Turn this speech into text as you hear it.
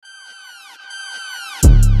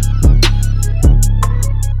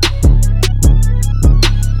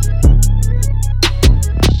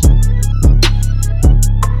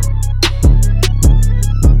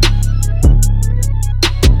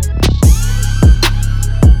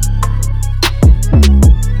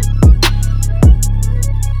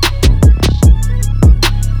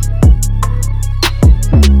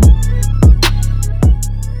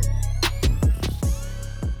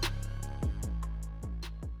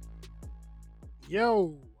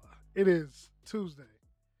Yo, it is Tuesday.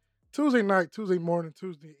 Tuesday night, Tuesday morning,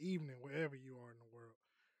 Tuesday evening, wherever you are in the world.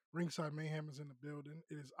 Ringside Mayhem is in the building.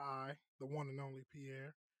 It is I, the one and only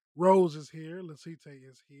Pierre. Rose is here. Lasite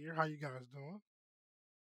is here. How you guys doing?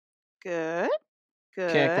 Good,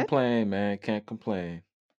 Can't good. complain, man. Can't complain.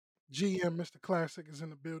 GM Mr. Classic is in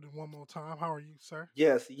the building one more time. How are you, sir?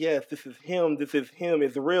 Yes, yes, this is him. This is him.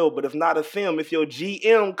 It's real, but it's not a sim. It's your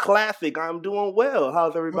GM classic. I'm doing well.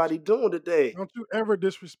 How's Don't everybody you, doing today? don't you ever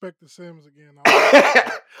disrespect the Sims again. I won't let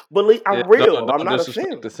you. Believe Yeah, I'm real. don't I'm not a disrespect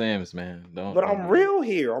sim, the Sims, man. Don't but don't I'm do that. real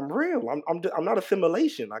here. I'm real. I'm not a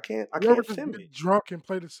simulation. I You ever can't just sim it. get drunk and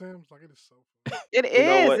play the Sims? Like, it is so fun. It You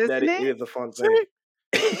know is, what? That isn't it it? is a fun thing.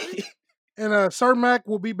 See? See? And Sir Mac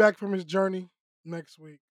will be back from his journey next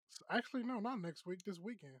week. Actually, no, not next week. This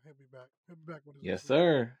weekend, he'll be back. He'll be back with his Yes, weekend.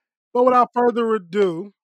 sir. But without further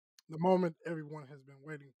ado, the moment everyone has been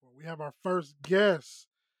waiting for, we have our first guest.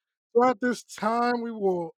 So at this time, we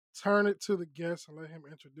will turn it to the guest and let him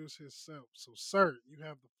introduce himself. So, sir, you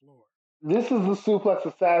have the floor. This is the Suplex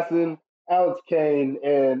Assassin, Alex Kane,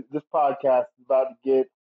 and this podcast is about to get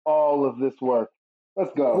all of this work.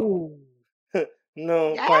 Let's go. Oh,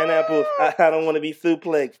 No Yeah. pineapples. I don't want to be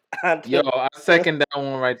suplexed. Yo, I second that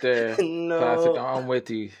one right there. Classic. No. I'm with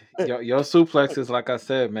you. Your suplexes, like I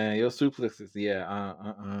said, man. Your suplexes, yeah.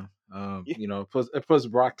 It puts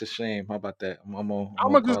Brock to shame. How about that? I'm I'm gonna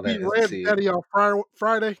gonna just call be that as I red see daddy on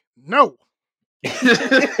Friday. No.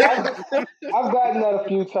 I've, I've gotten that a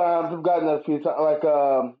few times. I've gotten that a few times. Like,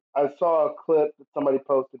 I saw a clip that somebody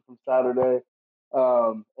posted from Saturday,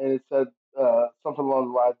 and it said something along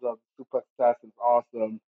the lines of Suplex Assassin's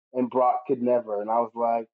awesome, and Brock could never. And I was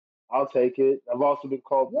like, I'll take it. I've also been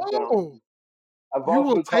called the Whoa. gentleman. I've You also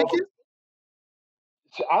will been take called it?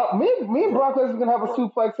 me and Brock Lesnar gonna have a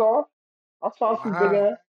suplex off. I'll toss his big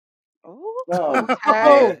Wow. ass. Ooh, Yeah,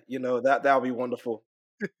 okay. that'll be wonderful.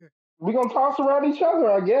 We gonna toss around each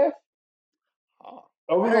other, I guess. Oh,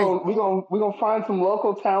 Or Hey, we gonna find some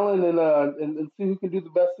local talent and see who can do the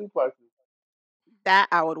best suplexes. That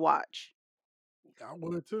I would watch. I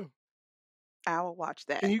would too. I would watch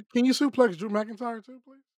Can that. you suplex Drew McIntyre too,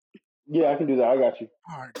 please? Yeah, I can do that. I got you.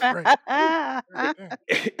 All right, great. Whew, God damn.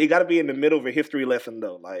 it got to be in the middle of a history lesson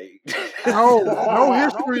though. Like No, no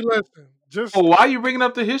history lesson. Just Oh, why are you bringing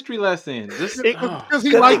up the history lesson? Just it because he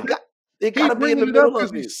because liked it. it got He to be in bringing the it up middle because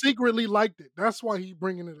of he it. secretly liked it. That's why he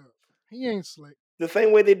bringing it up. He ain't slick. The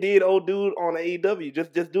same way they did old dude on AEW.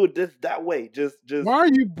 Just do it just that way. Just Why are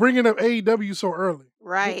you bringing up AEW so early?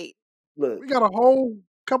 Right. look. We got a whole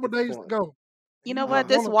couple It's days to fun. go. You You know just what? Uh,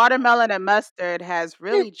 This want watermelon and mustard has to,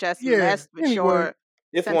 really just yeah. messed with Anyway, your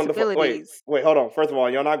it's wonderful. Wait, sensibilities. wait, hold on. First of all,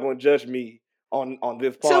 you're not going to judge me on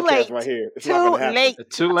this Too podcast right late. here. It's not going Too to happen. late.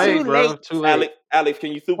 too Too late, bro. late. Too late. Alex,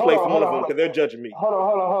 can you Hold suplex on, one hold of on, them hold because they're judging me?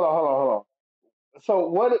 on. So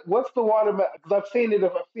what's the watermelon? Because I've seen it.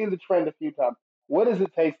 I've seen the trend a few times. What does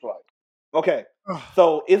it taste like? Okay, ugh,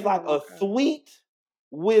 so it's Oh like my a god. sweet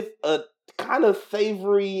with a kind of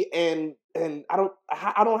savory and I don't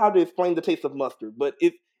know how to explain the taste of mustard, but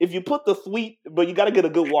if you put the sweet, but you got to get a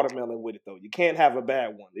good watermelon with it though. You can't have a bad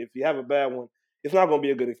one. If you have a bad one, it's not going to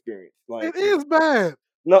be a good experience. Like it is bad.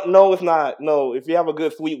 no, it's not. No, if you have a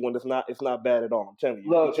good sweet one, it's not bad at all. I'm telling you. You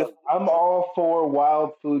Look, just I'm all for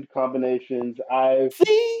wild food combinations.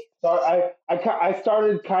 see. I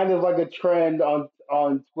started kind of like a trend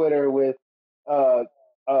on Twitter with uh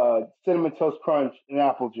cinnamon toast crunch and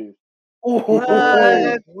apple juice. People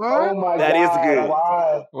say, What? What? "Oh my That is god, good.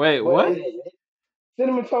 why?" Wait, But what?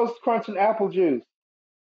 cinnamon toast crunch and apple juice.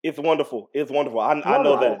 It's wonderful. It's wonderful. It's I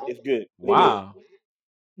know that. wonderful. It's good. It's Because good. Wow.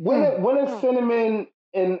 Mm. when is cinnamon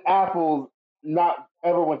and apples not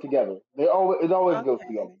ever went together? It always goes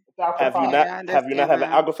together. Okay. It's apple Have you pie. not? Yeah, I Have you not understand had?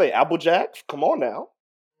 now. I'll go say Apple Jacks. Come on now.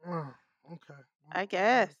 Mm, okay. I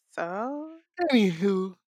guess so.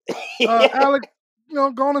 Anywho, Alex,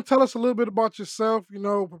 go on and tell us a little bit about yourself.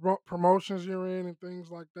 Promotions you're in and things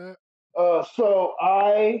like that. So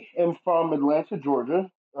I am from Atlanta, Georgia.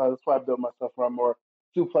 That's why I built myself around more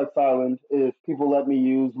Suplex Island. If people let me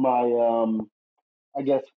use my, I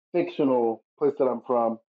guess, fictional place that I'm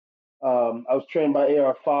from, I was trained by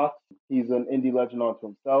AR Fox. He's an indie legend unto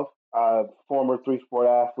himself. Former three-sport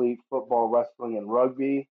athlete, football, wrestling, and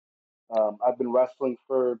rugby. I've been wrestling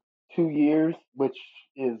for 2 years, which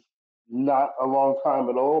is not a long time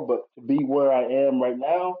at all, but to be where I am right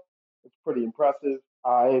now, it's pretty impressive.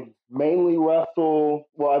 I mainly wrestle.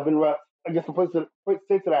 Well, I guess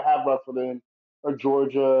states that I have wrestled in are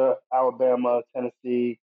Georgia, Alabama,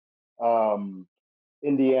 Tennessee, um,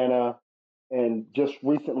 Indiana, and just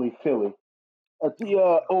recently Philly at the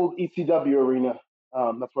Okay. old ECW arena.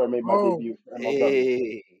 That's where I made my Oh, debut for MLW.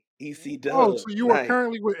 Hey. EC Oh, Dub. so you are Nice.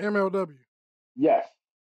 currently with MLW. Yes.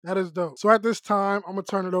 That is dope. So at this time, I'm gonna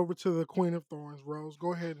turn it over to the Queen of Thorns, Rose.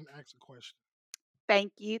 Go ahead and ask a question.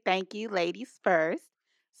 Thank you. Thank you, ladies first.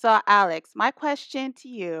 So, Alex, my question to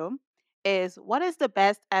you is what is the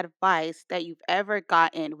best advice that you've ever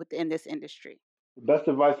gotten within this industry? The best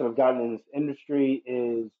advice that I've gotten in this industry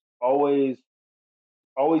is always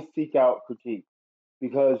always seek out critique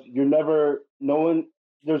because you're never no one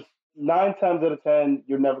there's 9 times out of 10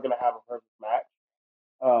 you're never going to have a perfect match.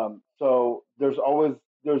 So there's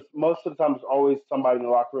most of the time there's always somebody in the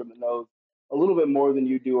locker room that knows a little bit more than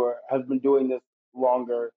you do or has been doing this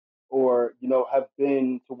longer or have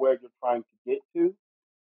been to where you're trying to get to.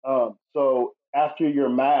 So after your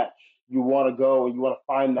match, you want to go and you want to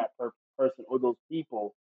find that person or those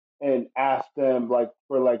people and ask them like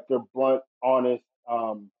for like their blunt, honest,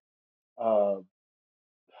 uh,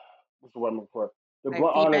 what's the word I'm looking for? Their Like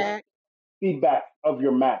blunt, honest feedback? feedback of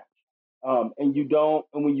your match. And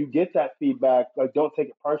when you get that feedback, like don't take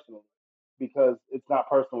it personally because it's not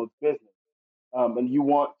personal, it's business. And you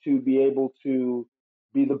want to be able to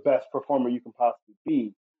be the best performer you can possibly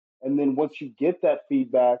be. And then once you get that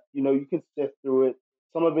feedback, you can sift through it.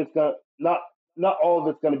 Some of it's gonna not all of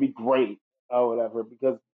it's gonna be great or whatever,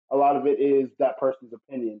 because a lot of it is that person's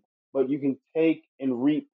opinion. But you can take and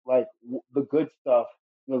reap like the good stuff,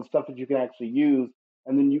 the stuff that you can actually use,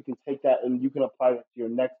 and then you can take that and you can apply that to your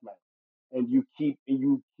next match. And you keep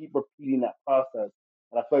repeating that process.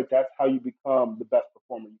 And I feel like that's how you become the best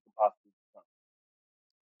performer you can possibly become.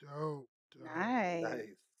 Dope, dope. Nice. Nice.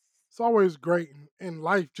 It's always great in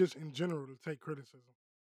life, just in general, to take criticism.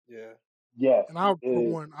 Yeah. Yes, And I, it for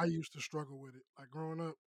is. one, I used to struggle with it. Like growing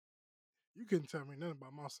up, you couldn't tell me nothing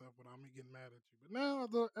about myself without me getting mad at you. But now,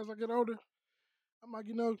 as I get older, I'm like,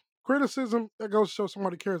 criticism that goes to show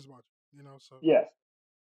somebody cares about you. So Yes.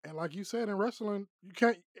 and like you said in wrestling,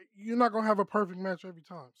 you're not gonna have a perfect match every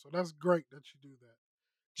time. So that's great that you do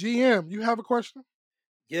that. GM, you have a question?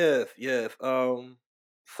 Yes, yes.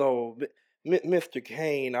 So Mr.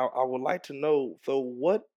 Kane, I would like to know. So,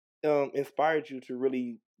 what inspired you to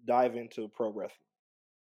really dive into pro wrestling?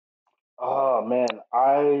 Oh man,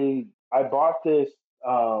 I bought this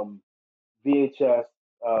um, VHS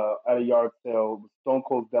at a yard sale, it was Stone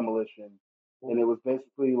Cold Demolition, and Ooh. it was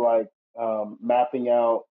basically like mapping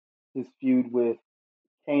out his feud with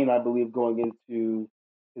Kane, I believe, going into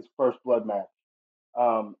his first blood match.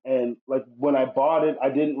 And like when I bought it, I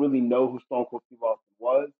didn't really know who Stone Cold Steve Austin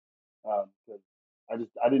was because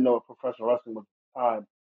I didn't know what professional wrestling was at the time.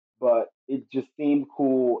 But it just seemed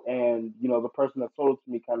cool, and the person that sold it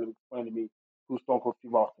to me kind of explained to me who Stone Cold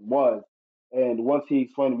Steve Austin was. And once he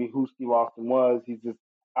explained to me who Steve Austin was, he's this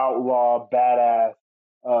outlaw, badass.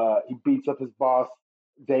 He beats up his boss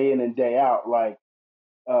day in and day out. Like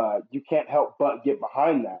you can't help but get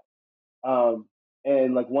behind that. Um,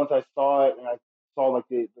 and like once I saw it and I saw like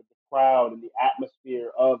the crowd and the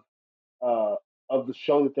atmosphere uh, of the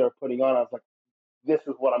show that they were putting on, I was like, this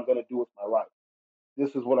is what I'm going to do with my life. This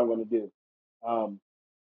is what I'm going to do. Um,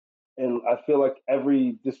 and I feel like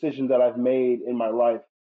every decision that I've made in my life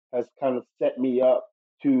has kind of set me up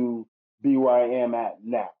to be where I am at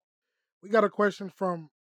now. We got a question from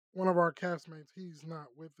one of our castmates. He's not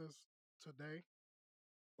with us today,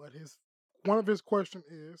 but his one of his question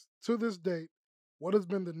is, to this date, what has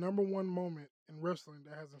been the number one moment in wrestling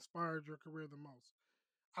that has inspired your career the most?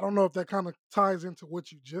 I don't know if that kind of ties into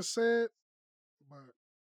what you just said, but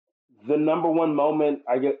The number one moment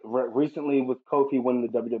I get recently was Kofi winning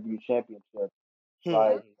the WWE Championship. Mm,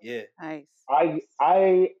 Like Yeah. nice.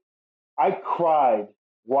 I cried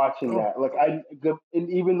watching oh, that. Like and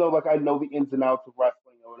even though like I know the ins and outs of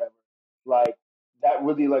wrestling or whatever, like that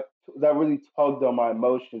really tugged on my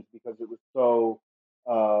emotions because it was so.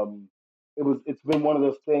 Um, it's been one of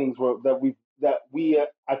those things where that we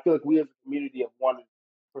I feel like we as a community have wanted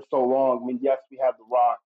for so long. I mean, yes, we have The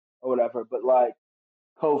Rock or whatever, but like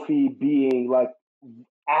Kofi being like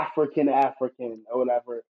African or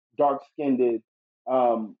whatever, dark skinned.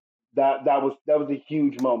 Um, that was a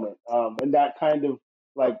huge moment, and that kind of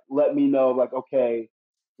like let me know like okay,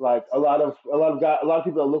 like a lot of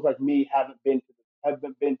people that look like me haven't been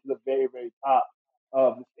to the very very top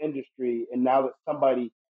of this industry, and now that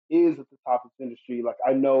somebody is at the top of this industry, like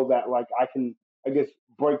I know that like I can I guess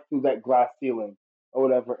break through that glass ceiling or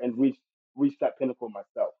whatever and reach that pinnacle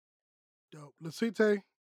myself. dope. Lucite,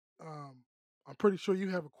 I'm pretty sure you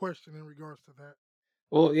have a question in regards to that.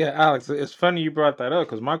 Well, yeah, Alex, it's funny you brought that up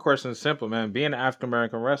because my question is simple, man. Being an African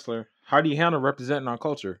American wrestler, how do you handle representing our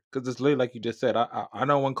culture? Because it's literally like you just said. I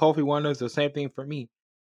know when Kofi won, it's the same thing for me.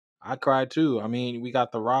 I cried too. I mean, we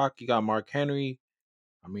got The Rock, you got Mark Henry.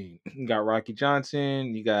 I mean, you got Rocky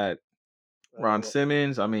Johnson, you got Ron Uh,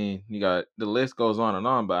 Simmons. I mean, you got the list goes on and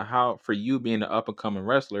on. But how for you being an up and coming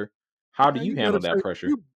wrestler, how do Man, you you better handle say that pressure?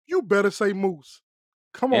 you better say Moose.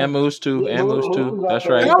 Come And on, man. Moose too, Yeah, and Moose Moose too. is up That's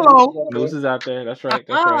there. right. Moose Hello. is up Moose there. is out there. That's right.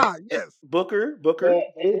 That's right. Yes. Booker. Man,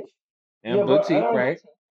 it's And yeah, but I Bootsy, don't. right?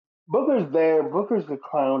 Booker's there. Booker's a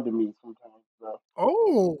clown to me sometimes, though.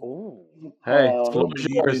 Oh. Ooh. He's a Hey, clown. floor He's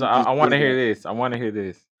is like, yours. I want to hear this. I want to hear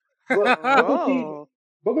this. but Oh.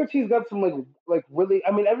 Booker T's got some like really.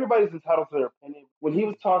 I mean, everybody's entitled to their opinion. When he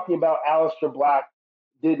was talking about Aleister Black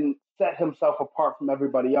didn't set himself apart from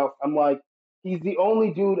everybody else, I'm like, he's the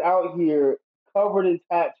only dude out here covered in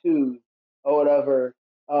tattoos or whatever.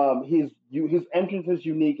 His entrance is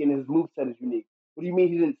unique and his moveset is unique. What do you mean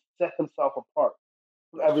he didn't set himself apart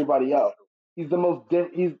from That's true. everybody else? He's the most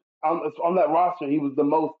he's on that roster. He was the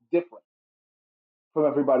most different from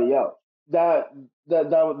everybody else. That that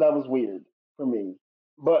was weird for me.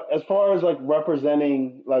 But as far as like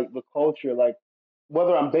representing like the culture, like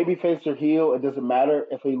whether I'm babyface or heel, it doesn't matter.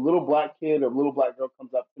 If a little black kid or little black girl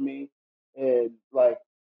comes up to me and like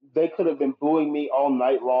they could have been booing me all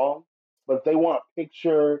night long, but if they want a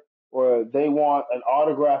picture or they want an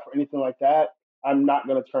autograph or anything like that, I'm not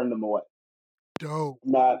gonna turn them away. Dope.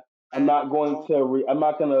 I'm not. I'm not going to. I'm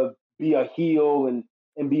not going to be a heel and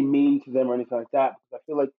be mean to them or anything like that because I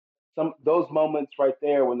feel like some those moments right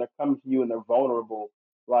there when they're coming to you and they're vulnerable.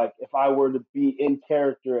 Like if I were to be in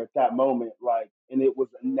character at that moment, like and it was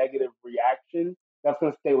a negative reaction, that's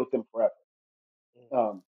going to stay with them forever.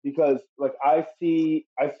 Because like I see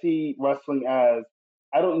wrestling as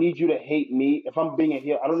I don't need you to hate me. If I'm being a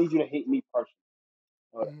heel, I don't need you to hate me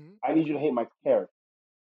personally. Hmm. I need you to hate my character.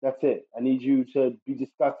 That's it. I need you to be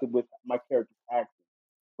disgusted with my character's acting.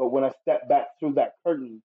 But when I step back through that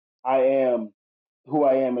curtain, I am who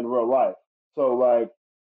I am in real life. So like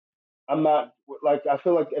I'm not like I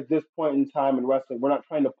feel like at this point in time in wrestling, we're not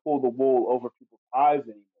trying to pull the wool over people's eyes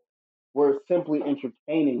anymore. We're simply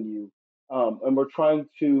entertaining you, and we're trying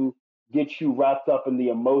to get you wrapped up in the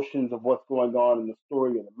emotions of what's going on in the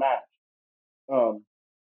story of the match. Um,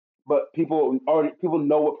 but people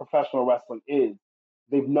know what professional wrestling is.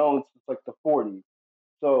 They've known since like the 40s.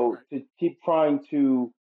 So Right. to keep trying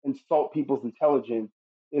to insult people's intelligence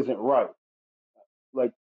isn't right.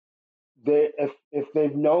 Like if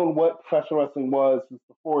they've known what professional wrestling was since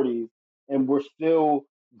the 40s and we're still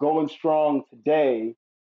going strong today,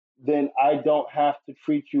 then I don't have to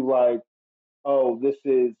treat you like, oh, this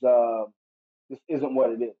isn't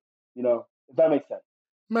what it is. You know, if that makes sense.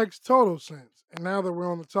 Makes total sense. And now that we're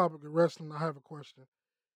on the topic of wrestling, I have a question.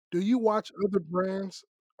 Do you watch other brands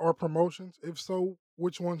or promotions? If so,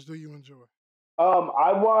 which ones do you enjoy?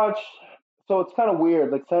 I watch. So it's kind of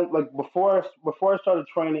weird. Like before I started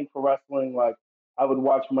training for wrestling, like I would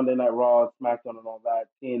watch Monday Night Raw, SmackDown, and all that,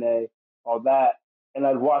 TNA, all that, and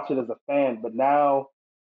I'd watch it as a fan. But now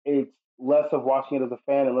it's less of watching it as a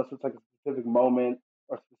fan, unless it's like a specific moment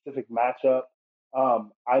or specific matchup.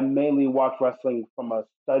 I mainly watch wrestling from a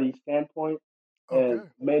study standpoint, and Okay.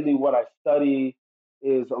 mainly what I study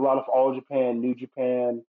is a lot of All Japan, New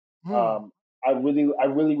Japan. Hmm. Um,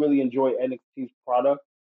 really enjoy NXT's product.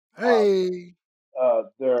 Um, Hey. uh,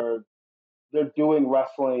 they're they're doing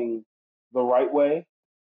wrestling the right way.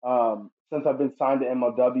 Since I've been signed to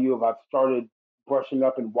MLW, I've started brushing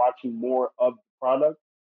up and watching more of the product.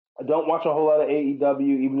 I don't watch a whole lot of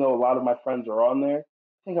AEW, even though a lot of my friends are on there.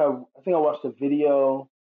 I think I watched a video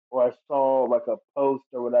or I saw like a post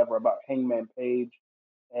or whatever about Hangman Page,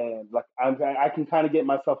 and like I can kind of get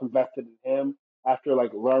myself invested in him after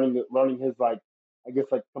like learning his like I guess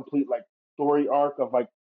like complete like story arc of like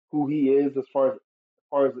who he is far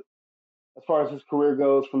as as far as his career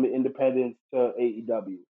goes from the independents to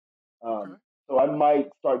AEW. Okay. So I might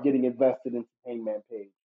start getting invested into Hangman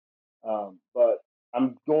Page. But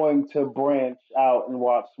I'm going to branch out and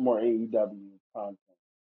watch some more AEW content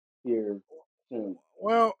here soon.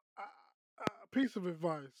 Well, a piece of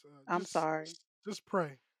advice: I'm sorry. just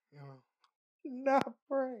pray. You know, Not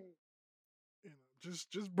brave.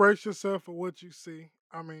 just brace yourself for what you see.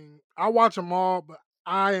 I mean, I watch them all, but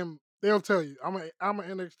I am. They'll tell you, I'm an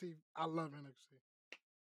NXT. I love NXT.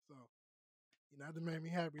 So that made me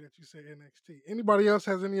happy that you said NXT. Anybody else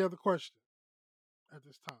has any other question at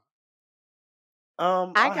this time?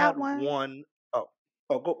 I I got had one. one.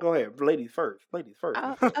 Oh, go ahead. Ladies first. Ladies first.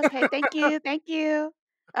 Oh, okay. Thank you. Thank you.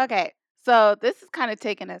 Okay. So this is kind of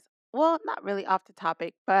taking us, well, not really off the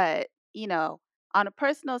topic, but, on a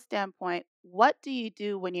personal standpoint, what do you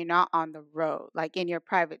do when you're not on the road, like in your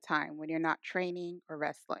private time, when you're not training or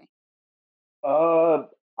wrestling? Uh,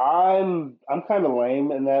 I'm kind of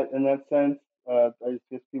lame in that sense. I just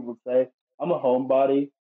guess people would say I'm a homebody.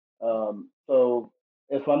 So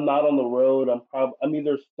if I'm not on the road, I'm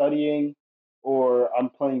either studying or I'm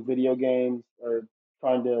playing video games or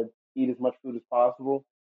trying to eat as much food as possible.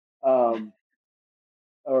 Um,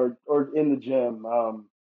 or in the gym.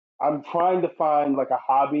 I'm trying to find like a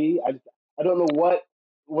hobby. I don't know what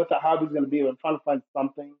the hobby's going to be. But I'm trying to find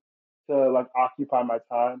something to like occupy my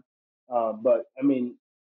time. But I mean,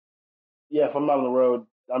 yeah, if I'm not on the road,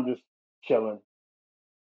 I'm just chilling.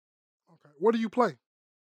 Okay. What do you play?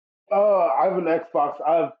 I have an Xbox.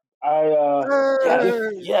 I Yes, just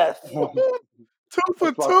Hey, yes. two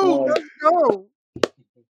for Xbox two. One. Let's go.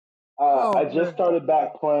 I Oh just man. started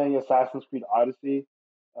back playing Assassin's Creed Odyssey.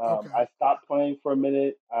 Okay. I stopped playing for a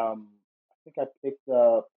minute. I think I picked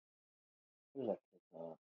up. What did I pick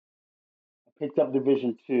up? I picked up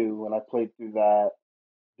Division Two and I played through that.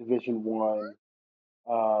 Division One.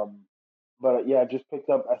 Um, but yeah, I just picked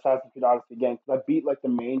up Assassin's Creed Odyssey again because I beat like the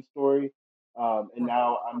main story, and Right.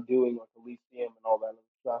 now I'm doing like Elysium and all that other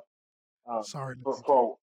stuff. Sorry, For, Lupita.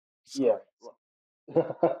 for yeah.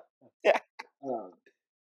 Sorry. Yeah. um,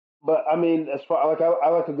 but I mean, as far like I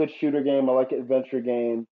like a good shooter game. I like an adventure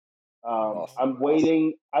game. Mm-hmm. Awesome,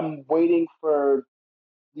 awesome. I'm waiting for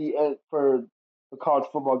for the college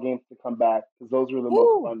football games to come back because those were the most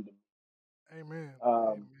Woo! fun to me. Amen. Um,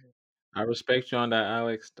 Amen. I respect you on that,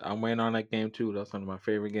 Alex. I'm waiting on that game too. That's one of my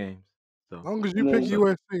favorite games. As So long as you and pick what's then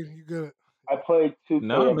up? USC, you good. I play 2K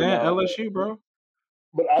No, every man, now and then. LSU, bro.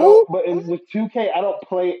 But I don't. Who? But with 2K, I don't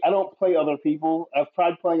play. I don't play other people. I've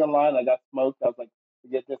tried playing online. I got smoked. I was like,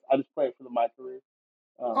 forget this. I just play it for my career.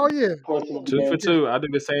 Oh yeah. Portion of the Two for game. Yeah. two. I do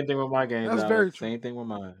the same thing with my games, That's very Alex. true. Same thing with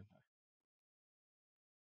mine.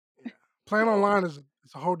 Yeah. Playing Yeah. online is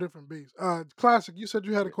it's a whole different beast. Classic. You said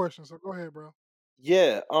you had a question, so go ahead, bro.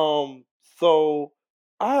 Yeah. So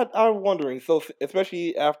I'm wondering. So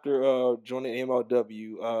especially after joining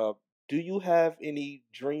MLW, do you have any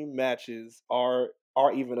dream matches or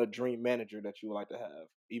even a dream manager that you would like to have,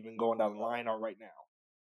 even going down the line or right now?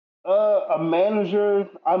 A manager.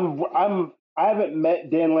 I haven't met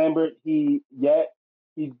Dan Lambert. He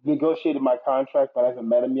negotiated my contract, but I haven't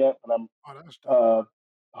met him yet. But I'm Oh, that's dope. uh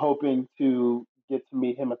hoping to get to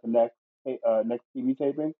meet him at the next TV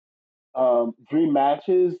taping. Dream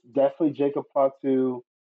matches, definitely Jacob Fatu,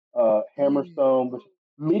 Mm. Hammerstone. But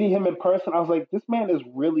meeting him in person, I was like, this man is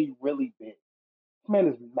really, really big. This man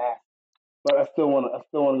is massive. But I still want to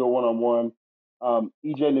go one on one.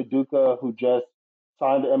 EJ Naduka, who just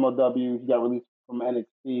signed to MLW, he got released from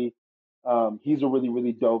NXT. He's a really,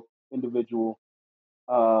 really dope individual.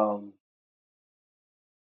 Um,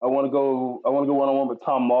 I want to go one on one with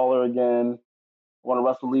Tom Lawler again. I want to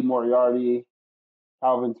wrestle Lee Moriarty,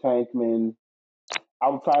 Calvin Tankman.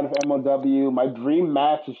 Outside of MLW, my dream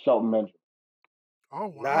match is Shelton Benjamin. Oh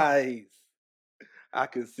wow. Nice. I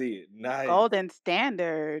can see it. Nice. Golden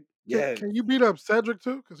standard. Yes. Can you beat up Cedric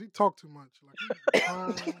too? Cause he talked too much. Like he be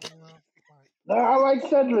crying. Like, No, I like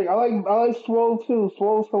Cedric. I like Swole too.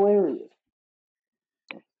 Swole's hilarious.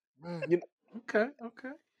 man. You Okay, okay.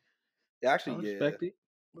 I actually, yeah. respect it.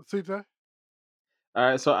 Let's see that. All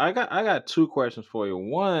right, so I got two questions for you.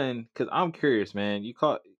 One, because I'm curious, man.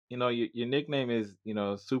 Your nickname is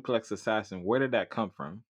Suplex Assassin. Where did that come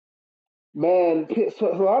from? Man,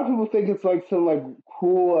 so a lot of people think it's like some like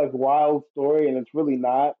cool like wild story, and it's really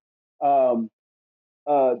not. Um,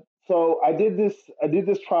 uh, so I did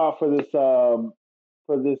this trial for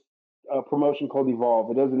this promotion called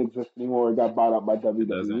Evolve. It doesn't exist anymore. It got bought out by It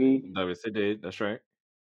doesn't. WWE. It did. That's right.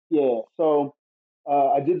 Yeah, so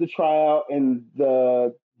I did the tryout, and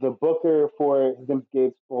the booker for it, his name's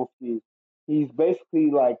Gabe Spolsky. He's basically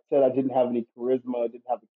like said I didn't have any charisma, I didn't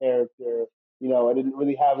have a character, I didn't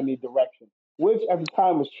really have any direction, which at the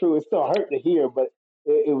time was true. It still hurt to hear, but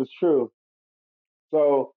it was true.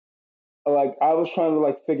 So like I was trying to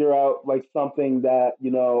like figure out like something that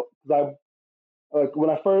because like when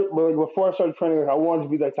I first like, before I started training, like I wanted to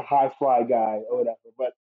be like the high fly guy or whatever,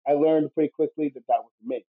 but I learned pretty quickly that that was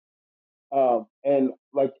me. And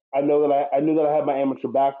like I knew that I had my amateur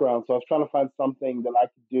background, so I was trying to find something that I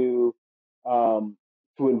could do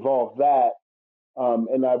to involve that.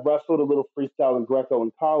 And I wrestled a little freestyle and Greco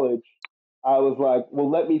in college. I was like, well,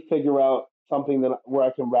 let me figure out something that where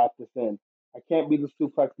I can wrap this in. I can't be the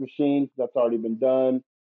suplex machine because that's already been done.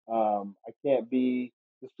 I can't be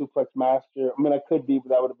the suplex master. I mean, I could be, but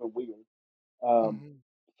that would have been weird. Um, Mm-hmm.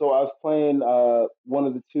 so I was playing one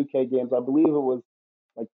of the 2K games. I believe it was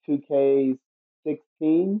like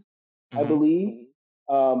 2K16, I Hmm. believe.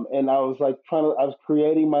 And I was like I was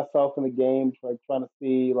creating myself in the game, like trying to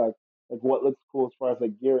see like what looks cool as far as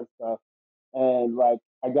like gear and stuff. And like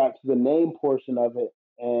I got to the name portion of it,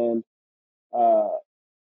 and uh,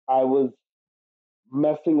 I was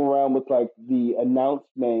messing around with like the announce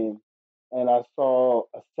name, and I saw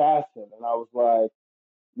Assassin, and I was like,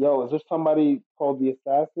 "Yo, is there somebody called the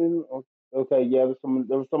Assassin?" Okay, yeah,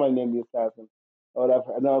 there was somebody named the Assassin, or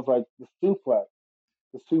whatever. And then I was like, the Suplex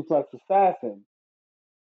Assassin.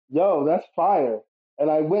 Yo, that's fire. And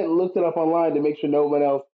I went and looked it up online to make sure no one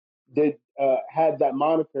else did had that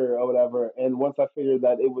moniker or whatever. And once I figured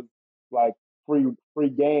that it was like free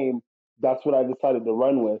game, that's what I decided to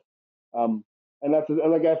run with. Um, and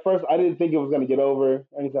like at first I didn't think it was going to get over or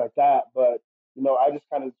anything like that, but I just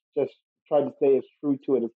kind of just tried to stay as true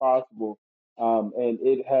to it as possible. And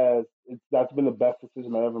that's been the best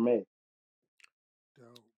decision I ever made.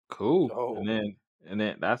 Dope. Cool. Dope. And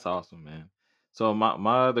then that's awesome, man. So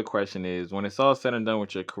my other question is, when it's all said and done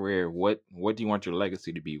with your career, what do you want your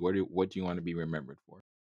legacy to be? What do you want to be remembered for?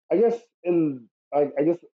 I guess I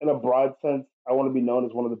guess in a broad sense, I want to be known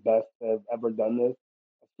as one of the best that have ever done this,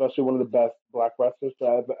 especially one of the best black wrestlers that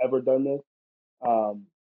have ever done this. Um,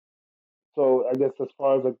 so I guess as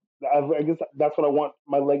far as like, I guess that's what I want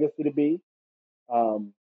my legacy to be.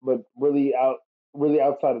 Um, but really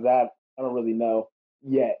outside of that, I don't really know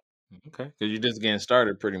yet. Okay, because you're just getting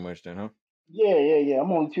started, pretty much, then, huh? Yeah.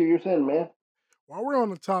 I'm only 2 years in, man. While we're on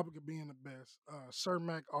the topic of being the best, Sir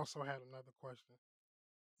Mac also had another question.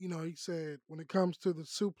 He said when it comes to the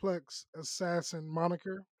Suplex Assassin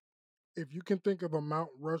moniker, if you can think of a Mount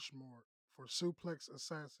Rushmore for Suplex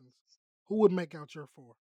Assassins, who would make out your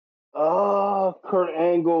four? Kurt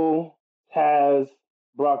Angle, Taz,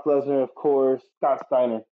 Brock Lesnar, of course, Scott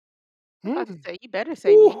Steiner. I'm about to Hmm, say you better say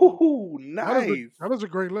me. Ooh, nice. that is a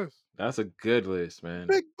great list. That's a good list, man.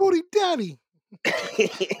 Big booty daddy.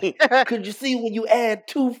 Could you see when you add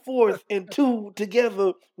 2/4 and 2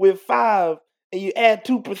 together with 5 and you add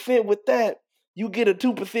 2% with that, you get a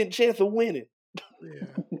 2% chance of winning. Yeah,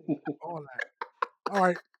 all that. All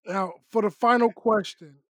right. Now for the final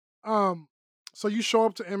question. So you show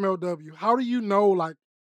up to MLW. How do you know like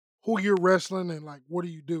who you're wrestling and like what do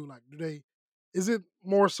you do? Like is it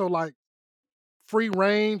more so like free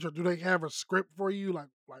range or do they have a script for you? Like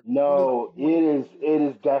No, what is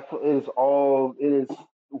it is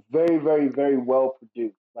very, very, very well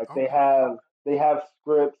produced. Like okay. they have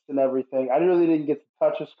scripts and everything. I really didn't get to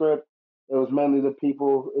touch a script. It was mainly the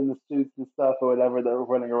people in the suits and stuff or whatever that were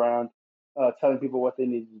running around, telling people what they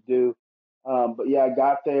needed to do. But yeah, I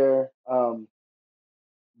got there.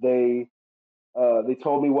 They they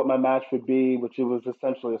told me what my match would be, which it was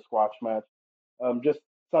essentially a squash match. Just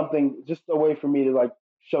something, just a way for me to like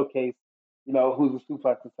showcase, who the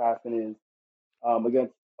suplex assassin is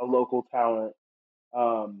against a local talent.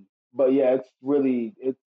 But yeah, it's really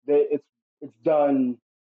it's done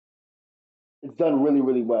it's done really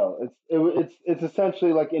really well. It's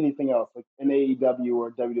essentially like anything else, like an AEW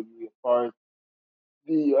or WWE as far as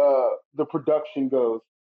the production goes.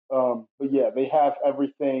 But yeah, they have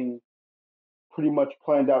everything pretty much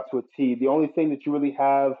planned out to a T. The only thing that you really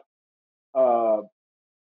have uh,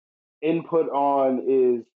 input on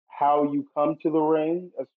is how you come to the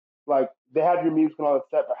ring. Like they have your music and all that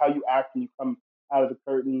stuff, but how you act when you come out of the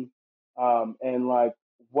curtain, and like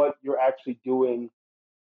what you're actually doing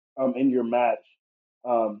in your match.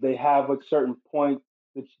 They have like certain points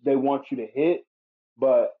that they want you to hit,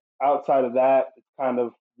 but outside of that, it's kind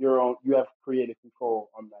of your own. You have creative control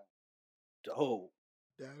on that. Dope.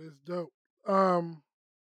 That is dope. Um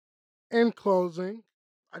in closing,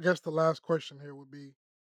 I guess the last question here would be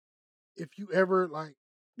if you ever like,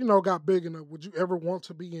 got big enough, would you ever want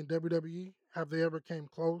to be in WWE? Have they ever came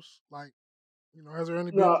close? Like, has there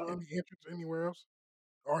any been No, any interest anywhere else?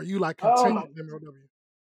 Or are you like content um, in MLW?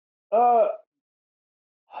 uh,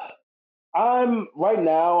 I'm right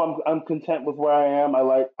now. I'm content with where I am.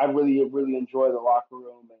 I really really enjoy the locker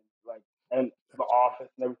room and and the That's great. office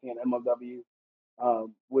and everything at MLW,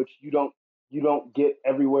 which you don't get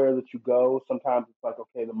everywhere that you go. Sometimes it's like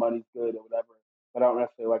okay, the money's good or whatever, but I don't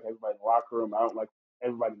necessarily like everybody in the locker room. I don't like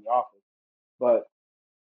everybody in the office. But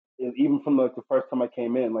even from like the first time I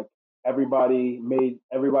came in, like everybody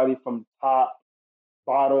from top,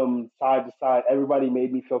 bottom, side to side, everybody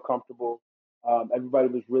made me feel comfortable. Everybody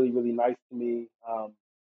was really really nice to me.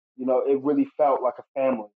 It really felt like a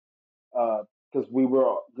family because we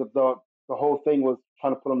were the whole thing was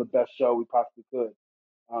trying to put on the best show we possibly could.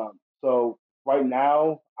 So right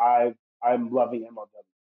now, I'm loving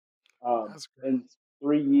MLW. That's great. In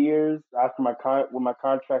 3 years after when my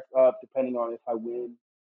contract's up, depending on if I win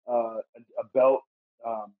a belt,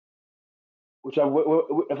 um, if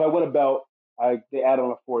I win a belt, they add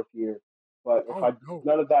on a fourth year. But Oh no.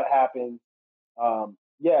 none of that happens,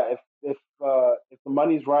 yeah, if the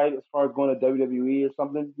money's right as far as going to WWE or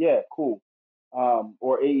something, yeah, cool.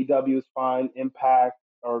 or AEW is fine. Impact,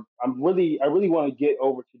 or I really want to get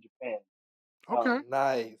over to Japan. Okay.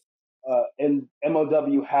 Nice. And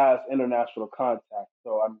MOW has international contact,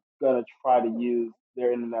 so I'm gonna try to use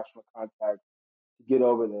their international contact to get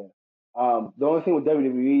over there. The only thing with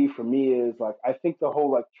WWE for me is like I think the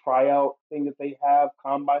whole like tryout thing that they have,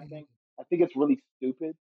 combine Mhm. thing, I think it's really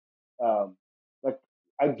stupid. Um, like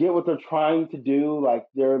I get what they're trying to do, like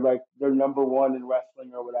they're number one in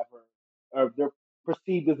wrestling or whatever, or they're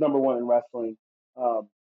perceived as number one in wrestling. Um,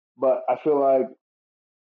 but I feel like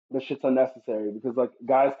this shit's unnecessary because like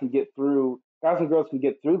guys and girls can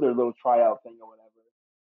get through their little tryout thing or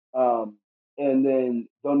whatever, and then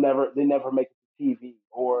they never make it to TV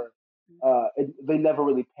or they never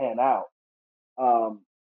really pan out. Um,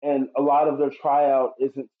 and a lot of their tryout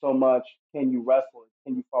isn't so much can you wrestle,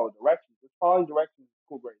 can you follow directions. The following directions is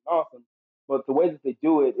cool, great, and awesome, but the way that they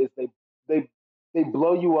do it is they they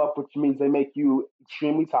blow you up, which means they make you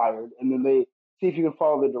extremely tired, and then they see if you can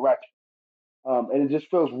follow the direction. And it just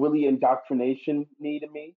feels really indoctrination-y to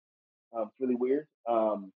me. It's really weird.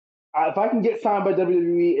 If I can get signed by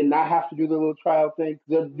WWE and not have to do the little trial thing,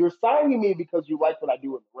 you're signing me because you like what I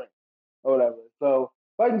do in the ring or whatever. So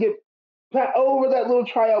if I can get over that little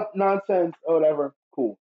tryout nonsense or whatever,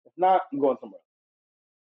 cool. If not, I'm going somewhere.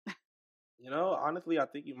 Honestly, I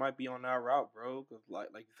think you might be on that route, bro. Because like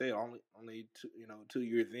you said, only 2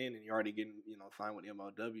 years in, and you're already getting signed with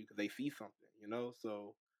MLW because they see something.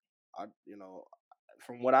 So I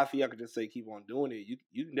from what I see, I could just say keep on doing it.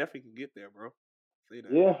 You definitely can get there, bro. Say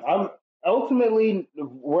that. Yeah, I'm ultimately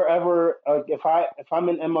wherever. If I'm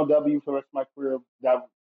in MLW for the rest of my career, that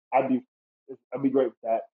I'd be I'd be great with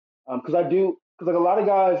that. Because like a lot of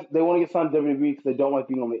guys they want to get signed to WWE because they don't like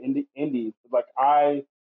being on the indies. Like I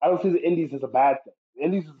don't see the indies as a bad thing. The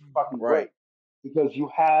indies is fucking Right. great because you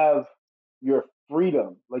have your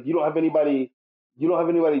freedom. Like you don't have anybody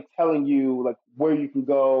telling you like where you can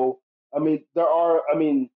go. I mean,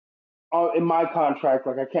 in my contract,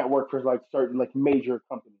 like I can't work for like certain like major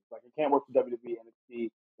companies. Like I can't work for WWE, NXT,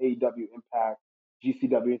 AEW, Impact,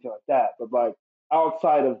 GCW, anything like that. But like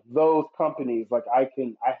outside of those companies, like I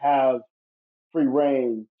have free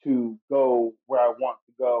reign to go where I want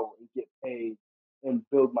to go and get paid and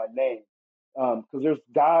build my name. Because there's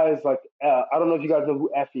guys like I don't know if you guys know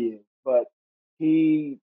who Effie is, but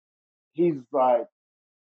he he's like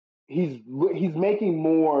he's making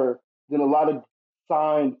more than a lot of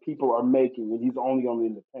signed people are making, and he's only on the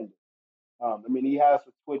independent. I mean, he has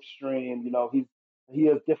a Twitch stream. He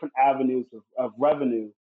has different avenues of revenue,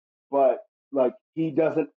 but like he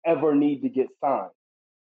doesn't ever need to get signed.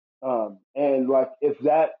 And like if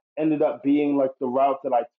that ended up being like the route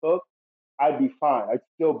that I took, I'd be fine. I'd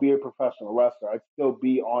still be a professional wrestler. I'd still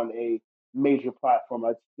be on a major platform.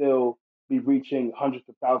 I'd still be reaching hundreds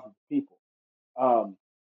of thousands of people. Um,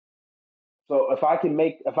 so if I can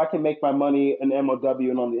make my money in MOW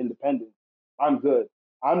and on the independent, I'm good.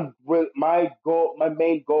 My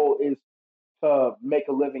main goal is to make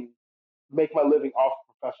my living off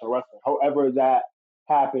of professional wrestling. However that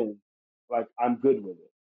happens, like I'm good with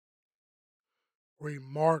it.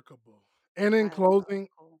 Remarkable. And in That is so closing,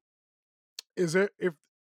 cool. is there if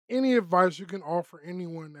any advice you can offer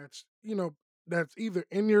anyone that's that's either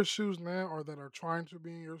in your shoes now or that are trying to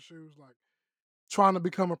be in your shoes, like trying to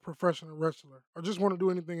become a professional wrestler or just want to do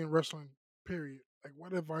anything in wrestling, period. Like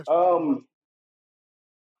what advice would you give? Um,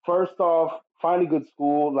 First off, find a good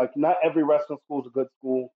school. Like not every wrestling school is a good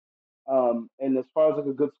school. And as far as like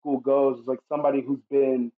a good school goes, it's like somebody who's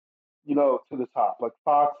been, to the top. Like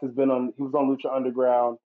Fox he was on Lucha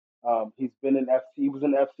Underground. He's been in he was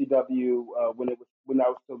in FCW when that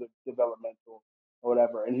was still developmental or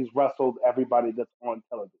whatever, and he's wrestled everybody that's on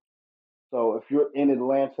television. So if you're in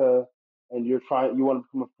Atlanta and you want to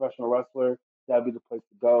become a professional wrestler, that'd be the place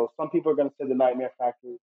to go. Some people are going to say the Nightmare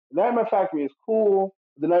Factory. The Nightmare Factory is cool.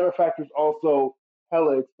 But the Nightmare Factory is also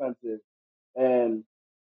hella expensive, and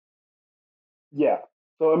yeah.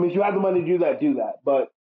 So I mean, if you have the money to do that, do that. But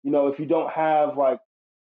if you don't have like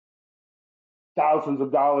thousands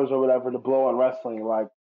of dollars or whatever to blow on wrestling, like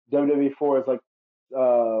WWE 4 is like,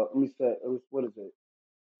 let me say, what is it,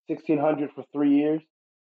 1,600 for 3 years.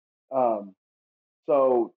 Um,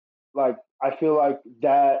 so like I feel like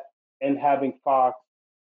that and having Fox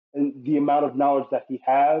and the amount of knowledge that he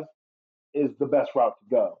has is the best route to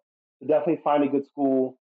go. So definitely find a good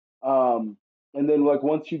school. Um, and then like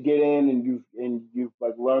once you get in and you've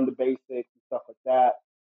like learned the basics and stuff like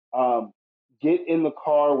that, um, get in the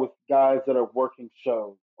car with guys that are working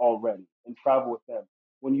shows already and travel with them.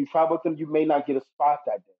 When you travel with them, you may not get a spot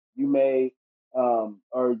that day. You may,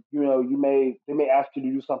 or they may ask you to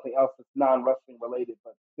do something else that's non wrestling related,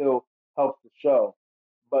 but still helps the show.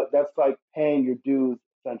 But that's like paying your dues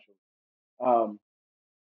essentially. Um,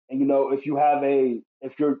 and if you have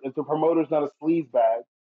if the promoter's not a sleaze bag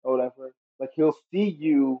or whatever, like he'll see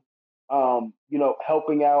you,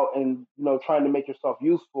 helping out and trying to make yourself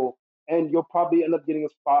useful, and you'll probably end up getting a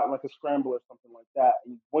spot in like a scramble or something like that.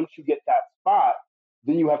 And once you get that spot,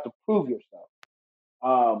 then you have to prove yourself.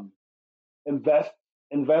 Um, invest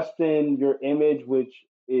invest in your image, which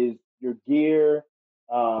is your gear,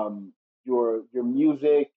 um, your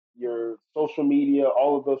music, your social media,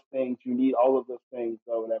 all of those things. You need all of those things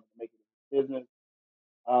or whatever to make it a business.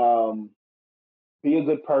 Um, be a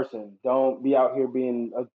good person. Don't be out here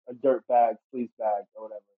being a dirt bag, sleaze bag, or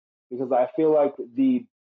whatever. Because I feel like the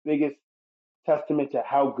biggest testament to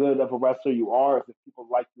how good of a wrestler you are is if people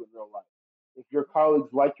like you in real life. If your colleagues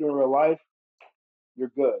like you in real life,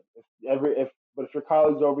 you're good. But if your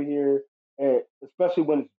colleagues over here, especially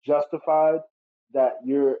when it's justified that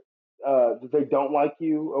that they don't like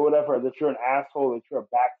you or whatever, that you're an asshole, that you're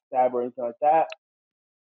a backstabber or anything like that,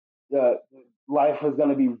 the life is going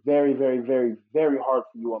to be very, very, very, very hard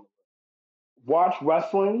for you on the road. Watch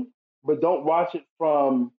wrestling, but don't watch it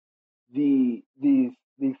from the the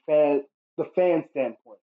the fan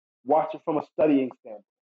standpoint. Watch it from a studying standpoint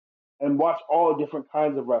and watch all different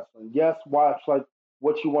kinds of wrestling. Yes, watch like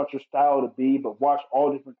what you want your style to be, but watch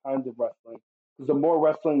all different kinds of wrestling. Because the more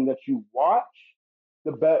wrestling that you watch,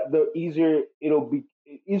 the easier it'll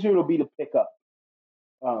be to pick up.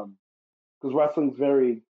 Because wrestling's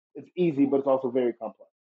it's easy, but it's also very complex.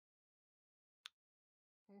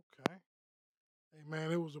 Okay. Hey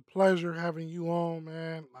man, it was a pleasure having you on,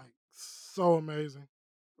 man. Like so amazing.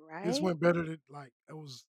 This Right? went better than like it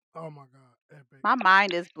was. Oh my god, epic. My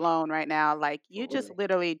mind is blown right now. Like, you For just real.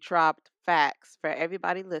 literally dropped facts for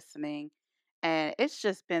everybody listening. And it's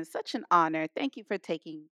just been such an honor. Thank you for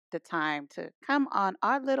taking the time to come on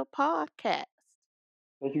our little podcast.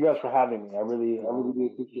 Thank you guys for having me. I really do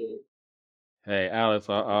appreciate it. Hey, Alex,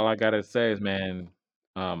 all I gotta say is, man,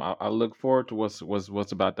 I look forward to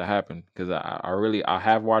what's about to happen because I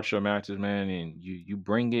have watched your matches, man, and you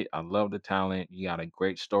bring it. I love the talent. You got a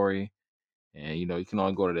great story, and you can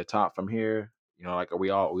only go to the top from here. Like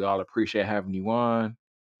we all appreciate having you on,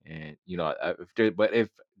 and if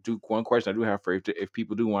one question I do have for if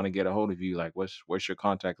people do want to get a hold of you, like what's your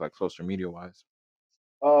contact like social media wise?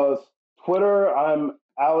 Uh, Twitter, I'm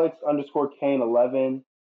Alex_Kane11.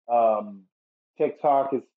 Um,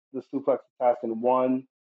 TikTok is the Suplex Assassin 1.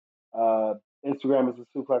 Uh, Instagram is the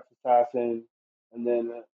Suplex Assassin. And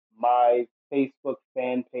then my Facebook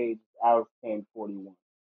fan page is Alex Kane 41.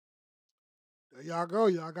 There y'all go.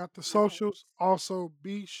 Y'all got the Nice. socials. Also,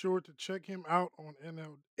 be sure to check him out on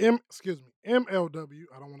MLW.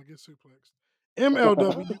 I don't want to get suplexed.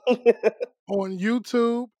 MLW on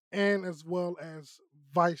YouTube and as well as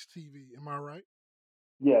Vice TV. Am I right?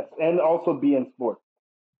 Yes, and also BN Sports.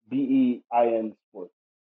 BEIN Sports.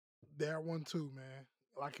 That one too, man.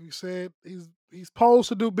 Like we said, he's posed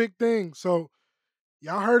to do big things. So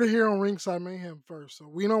y'all heard it here on Ringside Mayhem first. So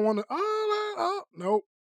we don't want to. Nope.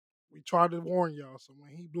 We tried to warn y'all. So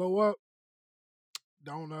when he blow up,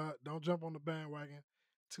 don't jump on the bandwagon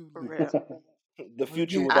too For late. real. The But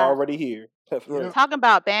future again, was Um, already here. That's yep. right. Talking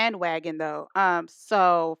about bandwagon though.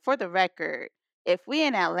 So for the record, if we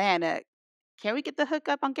in Atlanta, can we get the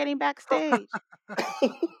hookup on getting backstage?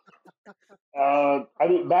 I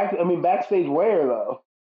mean backstage where though?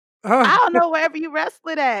 I don't know, wherever you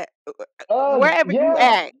wrestling at. Wherever you Yeah,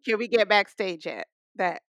 at, can we get backstage at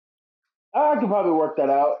that? I could probably work that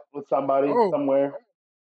out with somebody Oh, somewhere. Or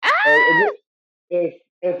Ah,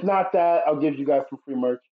 if not that, I'll give you guys some free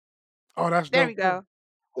merch. oh, that's there we dope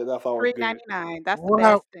too. go. That's always Free good. 99. That's the We'll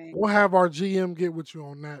have best thing. we'll have our GM get with you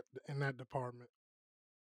on that in that department.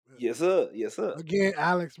 But Yes, sir. Yes, sir. again,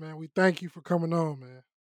 Alex, man, we thank you for coming on, man.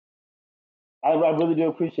 I really do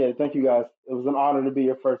appreciate it. Thank you guys. It was an honor to be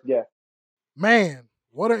your first guest. Man,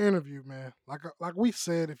 what an interview, man. Like we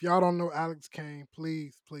said, if y'all don't know Alex Kane,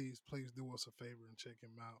 please, please, please do us a favor and check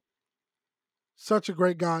him out. Such a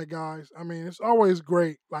great guy, guys. I mean, it's always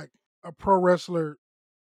great, like a pro wrestler,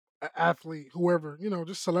 athlete, whoever,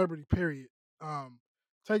 just celebrity, period. Um,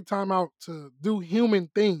 take time out to do human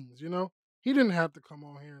things. He didn't have to come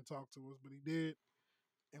on here and talk to us, but he did,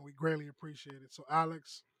 and we greatly appreciate it. So,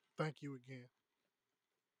 Alex, thank you again.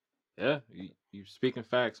 Yeah, you speaking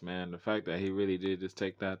facts, man. The fact that he really did just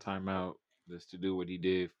take that time out just to do what he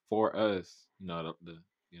did for us, the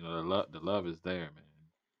love is there, man.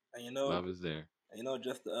 And Love is there.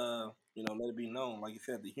 just let it be known, like you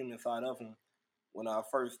said, the human side of him. When I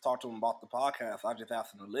first talked to him about the podcast, I just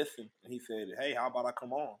asked him to listen, and he said, "Hey, how about I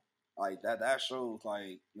come on?" Like that shows,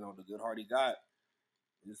 like the good heart he got.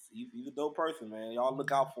 He's a dope person, man. Y'all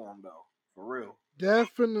look out for him though, for real.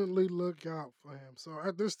 Definitely look out for him. So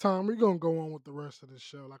at this time, we're gonna go on with the rest of the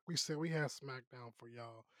show. Like we said, we had SmackDown for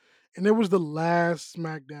y'all, and it was the last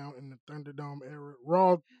SmackDown in the Thunderdome era.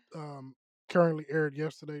 Raw currently aired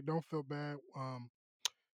yesterday. Don't feel bad.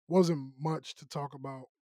 Wasn't much to talk about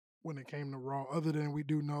when it came to Raw, other than we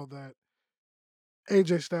do know that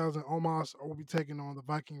AJ Styles and Omos will be taking on the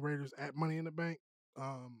Viking Raiders at Money in the Bank.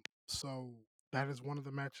 So that is one of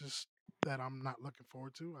the matches that I'm not looking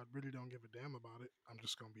forward to. I really don't give a damn about it. I'm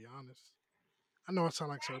just gonna be honest. I know I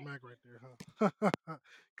sound like Sir Mac right there, huh?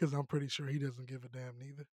 Because I'm pretty sure he doesn't give a damn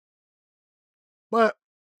neither. But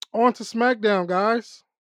on to SmackDown, guys.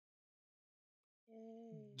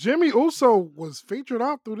 Jimmy Uso was featured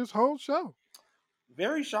out through this whole show.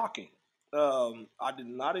 Very shocking. I did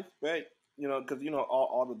not expect, because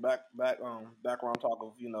all the background talk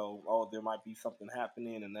of oh, there might be something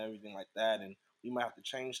happening and everything like that, and we might have to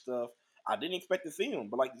change stuff. I didn't expect to see him,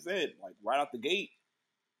 but like you said, like right out the gate,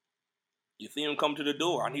 you see him come to the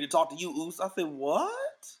door. I need to talk to you, Uso. I said, what?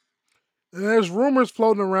 And there's rumors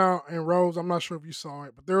floating around, and Rose, I'm not sure if you saw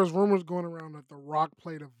it, but there was rumors going around that The Rock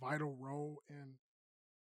played a vital role in,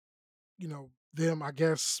 them, I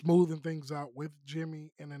guess, smoothing things out with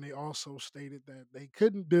Jimmy. And then they also stated that they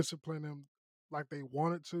couldn't discipline him like they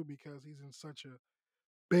wanted to because he's in such a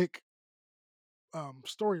big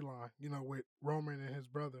storyline, with Roman and his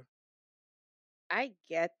brother. I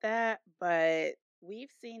get that, but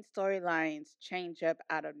we've seen storylines change up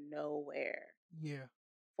out of nowhere. Yeah.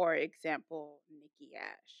 For example, Nikki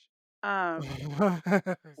Ash.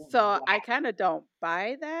 So I kind of don't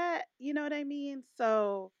buy that. You know what I mean?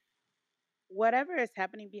 So whatever is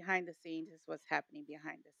happening behind the scenes is what's happening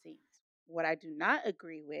behind the scenes. What I do not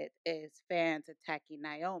agree with is fans attacking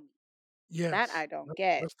Naomi. That Yes. I don't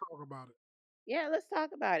get. Let's talk about it. Yeah, let's talk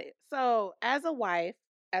about it. So, as a wife,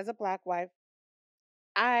 as a black wife,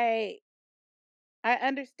 I I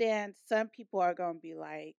understand some people are going to be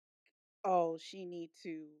like, "Oh, she need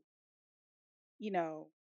to, you know,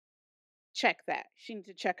 check that. She needs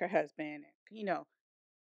to check her husband,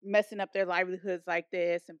 messing up their livelihoods like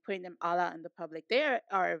this and putting them all out in the public. They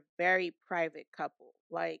are a very private couple.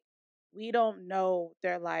 Like, we don't know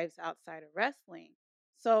their lives outside of wrestling.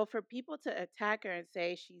 So for people to attack her and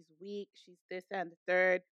say she's weak, she's this that, and the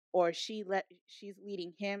third, or she's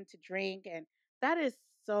leading him to drink, and that is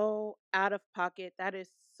so out of pocket. That is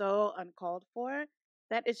so uncalled for.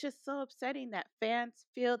 That it's just so upsetting that fans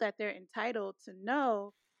feel that they're entitled to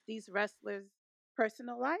know these wrestlers'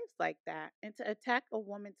 personal lives like that, and to attack a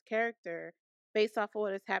woman's character based off of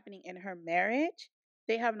what is happening in her marriage,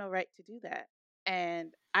 they have no right to do that.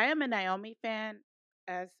 And I am a Naomi fan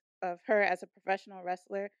as of her as a professional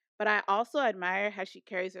wrestler, but I also admire how she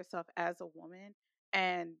carries herself as a woman.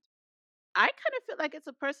 And I kind of feel like it's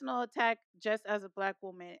a personal attack just as a black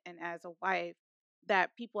woman and as a wife,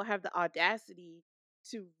 that people have the audacity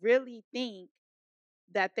to really think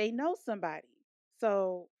that they know somebody.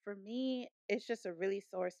 So for me, it's just a really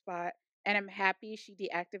sore spot. And I'm happy she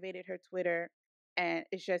deactivated her Twitter and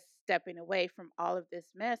is just stepping away from all of this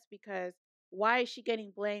mess, because why is she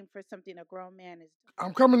getting blamed for something a grown man is doing?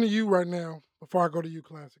 I'm coming to you right now before I go to you,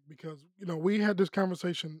 Classic, because we had this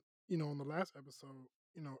conversation, in the last episode,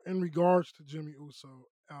 in regards to Jimmy Uso.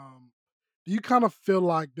 Do you kind of feel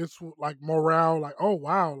like this would like morale, like, oh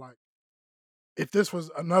wow, like if this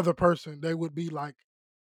was another person, they would be like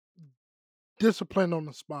disciplined on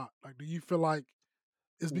the spot? Like, do you feel like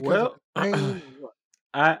it's because of Well, the pain or what?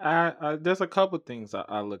 I there's a couple things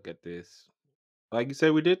I look at this. Like you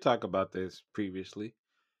said, we did talk about this previously,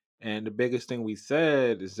 and the biggest thing we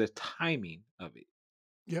said is the timing of it.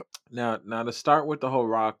 Yep. Now to start with the whole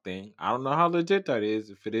Rock thing, I don't know how legit that is.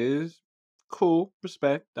 If it is, cool,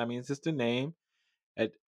 respect. I mean, it's just a name.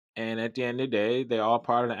 At and at the end of the day, they're all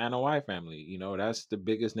part of the Anoa'i family. That's the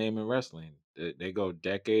biggest name in wrestling. They go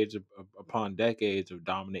decades upon decades of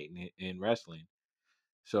dominating in wrestling.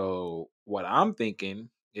 So what I'm thinking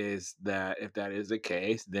is that if that is the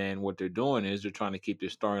case, then what they're doing is they're trying to keep their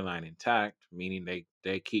storyline intact, meaning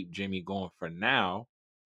they keep Jimmy going for now.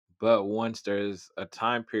 But once there's a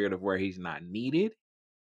time period of where he's not needed,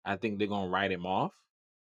 I think they're gonna write him off,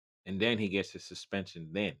 and then he gets his suspension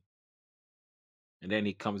then. And then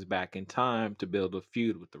he comes back in time to build a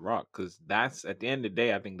feud with The Rock. Because that's at the end of the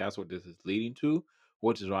day, I think that's what this is leading to,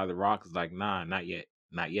 which is why The Rock is like, nah, not yet.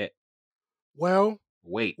 Not yet. Well,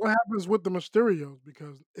 Wait. what happens with the Mysterios?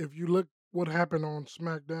 Because if you look what happened on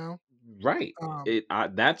SmackDown, Right. um,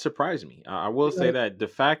 That surprised me. I will say yeah, that the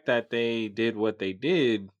fact that they did what they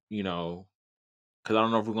did, because I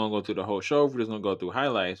don't know if we're gonna go through the whole show, if we're just gonna go through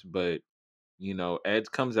highlights, but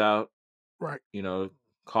Edge comes out, right. you know,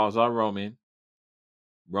 calls out Roman.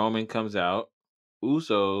 Roman comes out.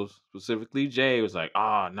 Usos, specifically Jay, was like,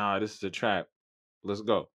 "Ah, nah, this is a trap. Let's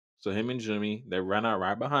go." So him and Jimmy, they run out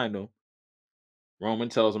right behind him. Roman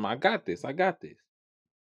tells him, "I got this. I got this."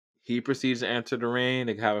 He proceeds to enter the ring.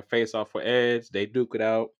 They have a face off with Edge. They duke it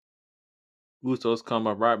out. Usos come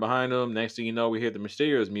up right behind them. Next thing you know, we hear the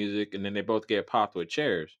Mysterios music, and then they both get popped with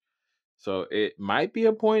chairs. So it might be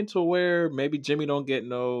a point to where maybe Jimmy don't get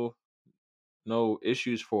no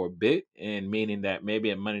issues for a bit, and meaning that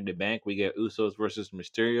maybe at Money in the Bank we get Usos versus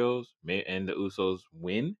Mysterios, and the Usos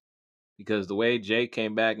win. Because the way Jay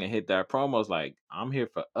came back and hit that promo was like, "I'm here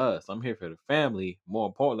for us. I'm here for the family. More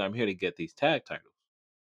importantly, I'm here to get these tag titles."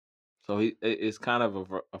 So it's kind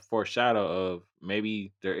of a foreshadow of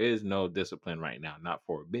maybe there is no discipline right now, not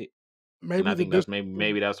for a bit. And I Maybe the think that's maybe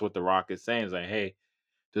discipline. that's what the Rock is saying. Is like, hey,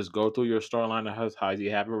 just go through your storyline how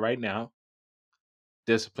you have it right now.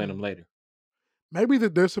 Discipline them Mhm. later. Maybe the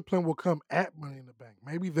discipline will come at Money in the Bank.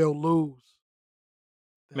 Maybe they'll lose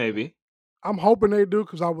that match. Maybe. I'm hoping they do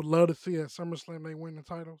because I would love to see at SummerSlam they win the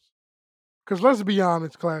titles. Because let's be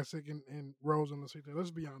honest, Classic and Rose and Lasita, let's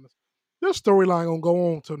be honest. This storyline gonna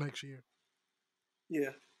go on till next year.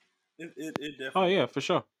 Yeah, it Oh definitely. yeah, for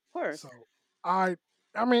sure. Of course. So I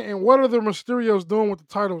I mean, and what are the Mysterios doing with the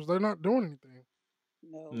titles? They're not doing anything.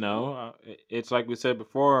 No. No, it's like we said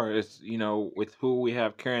before. It's with who we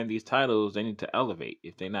have carrying these titles, they need to elevate.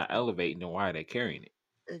 If they're not elevating, then why are they carrying it?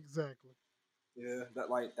 Exactly. Yeah,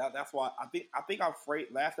 that's why I think I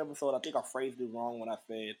phrased last episode. I think I phrased it wrong when I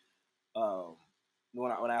said um,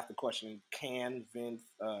 when I asked the question, can Vince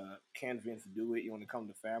do it when it comes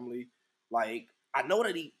to family? Like I know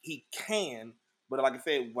that he can, but like I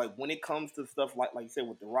said, like when it comes to stuff like you said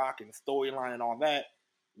with The Rock and the storyline and all that,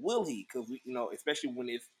 will he? Because especially when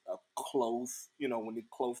it's close, when it's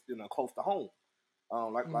close to home.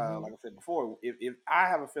 Like Hmm. I said before, if I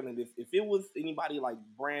have a feeling if it was anybody like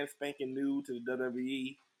brand spanking new to the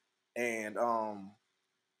WWE and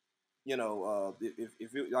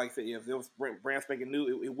if it, like I said, if it was brand spanking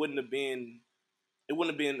new, it wouldn't have been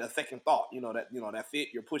a second thought. That's it.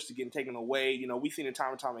 You're pushed to getting taken away. We've seen it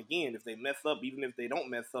time and time again. If they mess up, even if they don't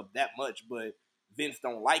mess up that much, but Vince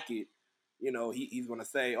don't like it, he's gonna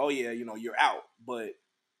say, "Oh yeah, you're out." But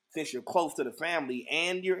since you're close to the family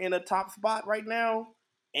and you're in a top spot right now,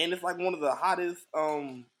 and it's like one of the hottest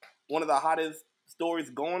stories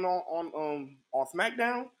going on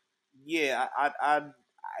SmackDown. Yeah, I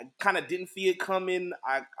kind of didn't see it coming.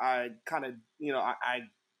 I kind of I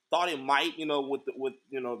thought it might with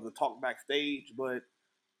the talk backstage, but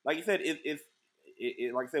like you said,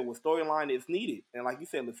 like I said with storyline, it's needed, and like you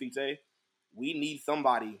said, Lafitte, we need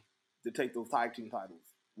somebody to take those tag team titles.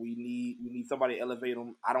 We need somebody to elevate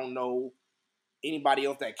them. I don't know anybody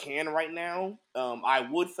else that can right now. I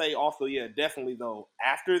would say also, yeah, definitely though.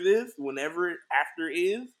 After this, whenever after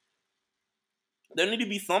is, there need to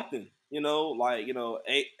be something. Like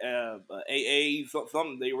AA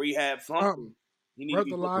something they rehab something. Something. You need to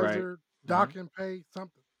be put. Right. Breathalyzer, Hmm. dock and pay,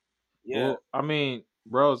 something. Yeah. Well, I mean,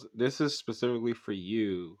 bros, this is specifically for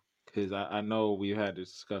you because I know we had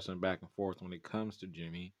this discussion back and forth when it comes to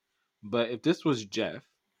Jimmy. But if this was Jeff,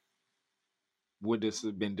 would this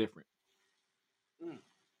have been different? Mm.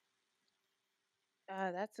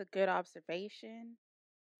 That's a good observation.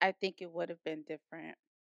 I think it would have been different.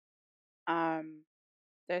 Um,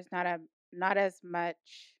 there's not as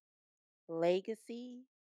much legacy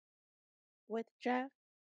with Jeff,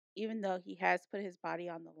 even though he has put his body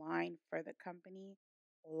on the line for the company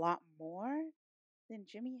a lot more than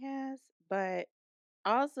Jimmy has. But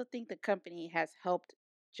I also think the company has helped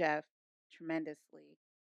Jeff tremendously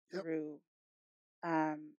Yep. through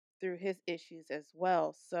through his issues as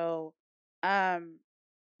well. So um,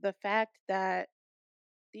 the fact that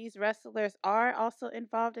these wrestlers are also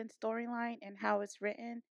involved in storyline and how it's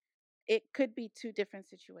written, it could be two different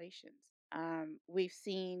situations. We've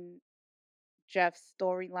seen Jeff's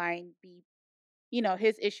storyline be,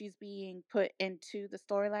 his issues being put into the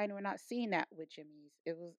storyline. We're not seeing that with Jimmy's.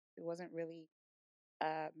 It wasn't really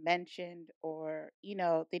mentioned, or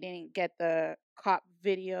they didn't get the cop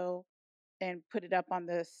video and put it up on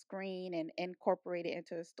the screen and incorporate it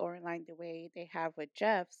into the storyline the way they have with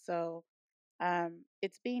Jeff. So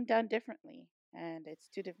it's being done differently, and it's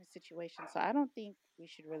two different situations. So I don't think we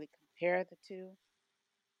should really compare the two.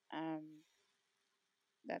 Um,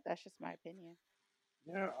 that's just my opinion.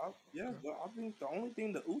 Yeah, yeah. Okay. I think the only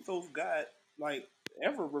thing the Usos got like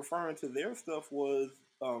ever referring to their stuff was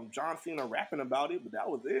John Cena rapping about it, but that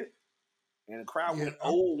was it. And the crowd Yeah. went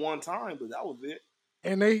old one time, but that was it.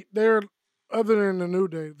 And they're other than the New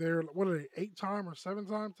Day, they're what are they, 8-time or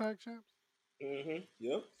 7-time tag champs?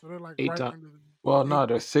 Yep. So they're like Eight right time. under the Well, eight. no,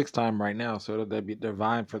 they're 6 time right now, so they're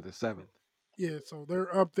vying for the seventh. Yeah, so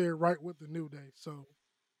they're up there right with the New Day. So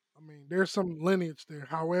I mean, there's some lineage there.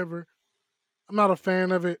 However, I'm not a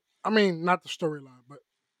fan of it. I mean, not the storyline, but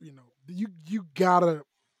you gotta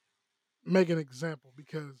make an example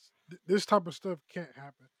because this type of stuff can't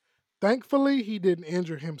happen. Thankfully, he didn't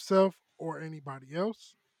injure himself or anybody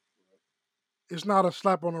else. It's not a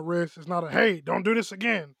slap on the wrist. It's not a hey, don't do this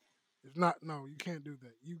again. It's not. No, you can't do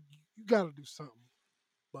that. You got to do something.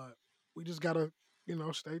 But we just gotta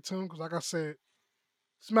stay tuned because, like I said,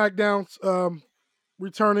 SmackDown's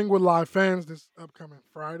returning with live fans this upcoming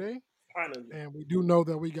Friday, Finally. and we do know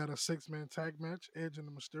that we got a 6-man tag match: Edge and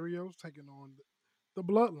the Mysterios taking on the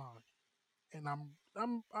Bloodline. And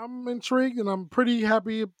I'm intrigued and I'm pretty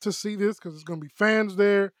happy to see this because it's gonna be fans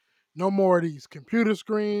there. No more of these computer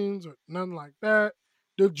screens or nothing like that.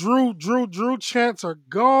 The Drew chants are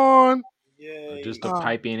gone. Just Yay. the Um,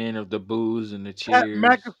 piping in of the boos and the Pat cheers.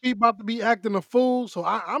 McAfee about to be acting a fool, so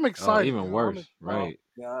I'm Oh, excited, even yo. I'm worse, excited. Oh right?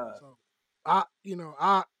 God. So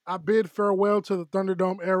I bid farewell to the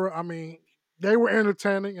Thunderdome era. I mean, they were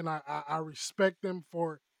entertaining, and I respect them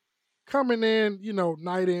for coming in,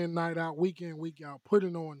 night out, week out,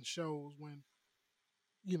 putting on shows when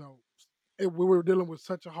you know, we were dealing with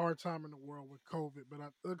such a hard time in the world with COVID, but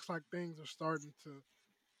it looks like things are starting to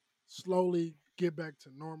slowly get back to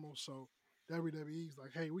normal. So WWE's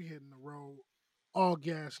like, hey, we hitting the road, all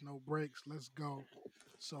gas, no brakes, let's go.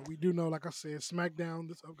 So we do know, like I said, SmackDown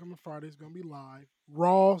this upcoming Friday is going to be live.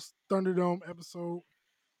 Raw's Thunderdome episode,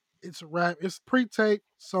 it's a wrap. It's pre-tape,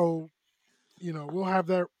 so we'll have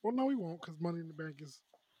that. Well, no, we won't because Money in the Bank is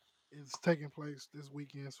taking place this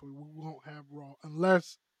weekend, so we won't have Raw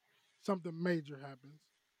unless something major happens.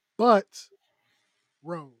 But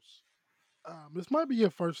Rose, this might be your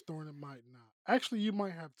first thorn, it might not. Actually, you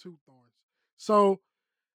might have two thorns. So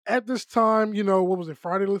at this time, what was it,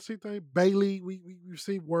 Friday Lecite? Bailey, we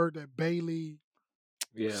received word that Bailey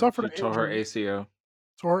Yeah, suffered she an tore her injury, ACL.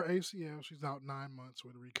 tore her ACL. She's out 9 months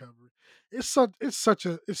with a recovery. It's such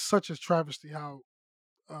a travesty um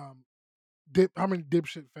how many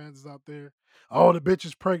dipshit fans is out there. Oh, the bitch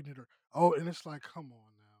is pregnant, or oh, and it's like, come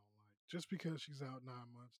on now, like just because she's out 9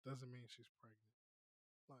 months doesn't mean she's pregnant.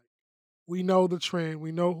 Like we know the trend,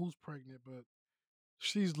 we know who's pregnant, but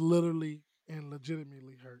she's literally and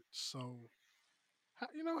legitimately hurt. So, have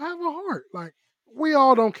a heart. Like we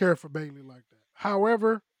all don't care for Bailey like that.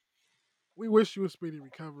 However, we wish you a speedy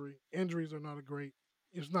recovery. Injuries are not a great.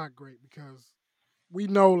 It's not great because we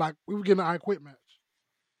know, like we were getting an I Quit match,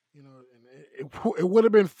 and it would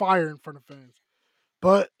have been fire in front of fans.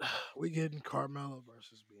 But we getting Carmella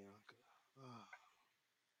versus Bianca. Ah.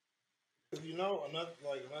 Cause another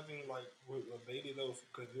thing like with Bailey though,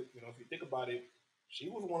 because if you think about it, she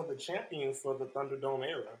was one of the champions for the Thunderdome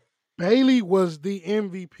era. Bailey was the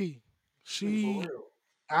MVP. For She, real.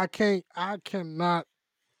 I cannot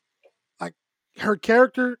like her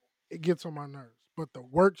character. It gets on my nerves, but the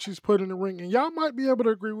work she's put in the ring, and y'all might be able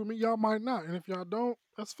to agree with me, y'all might not, and if y'all don't,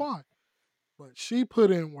 that's fine. But she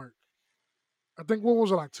put in work. I think what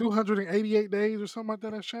was it, like 288 days or something like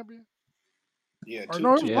that as champion, Yeah, or two no,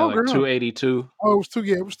 it was two. Yeah, longer, like huh? 282. Oh, it was two.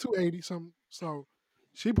 Yeah, it was 280 something. So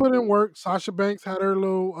she put in work. Sasha Banks had her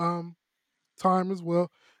little time as well.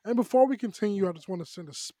 And before we continue, I just want to send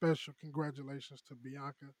a special congratulations to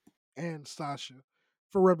Bianca and Sasha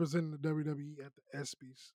for representing the WWE at the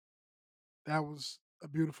ESPYS. That was a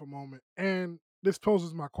beautiful moment. And this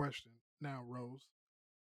poses my question now, Rose.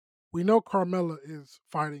 We know Carmella is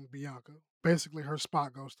fighting Bianca. Basically, her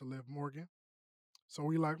spot goes to Liv Morgan. So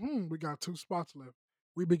we like, we got two spots left.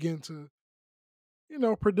 We begin to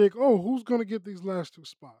predict, who's going to get these last two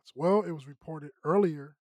spots? Well, it was reported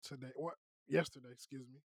earlier today, yesterday, excuse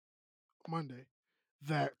me, Monday,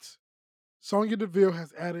 that Sonya Deville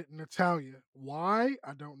has added Natalia. Why?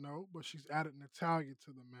 I don't know, but she's added Natalia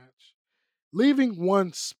to the match, leaving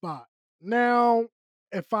one spot. Now,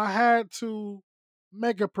 if I had to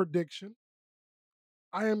make a prediction,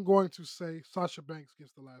 I am going to say Sasha Banks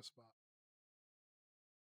gets the last spot.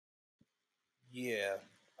 Yeah,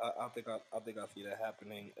 I think I see that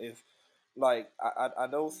happening. It's like I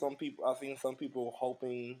know some people. I've seen some people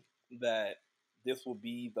hoping that this will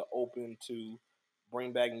be the open to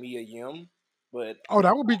bring back Mia Yim, but Oh,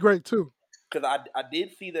 that would be great too. because I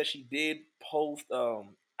did see that she did post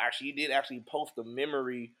actually did actually post a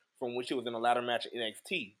memory from when she was in a ladder match at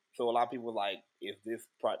NXT. So a lot of people were like, is this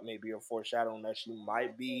maybe a foreshadowing that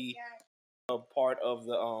a part of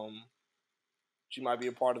the she might be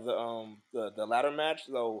a part of the ladder match.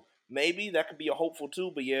 So maybe that could be a hopeful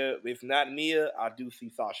too. But yeah, if not Nia, I do see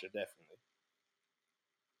Sasha definitely.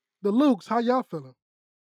 The Lukes, how y'all feeling?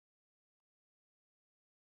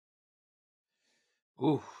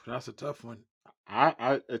 Ooh, that's a tough one.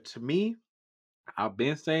 To me, I've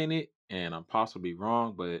been saying it, and I'm possibly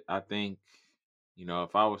wrong, but I think,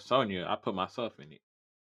 if I was Sonya, I put myself in it.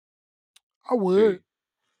 I would. Period.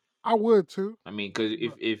 I would too. I mean, because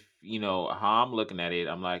But if how I'm looking at it,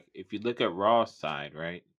 I'm like, if you look at Raw's side,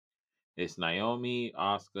 right? It's Naomi,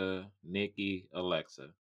 Oscar, Nikki, Alexa.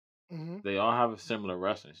 hmm They all have a similar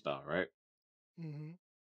wrestling style, right? hmm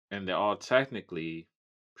And they're all technically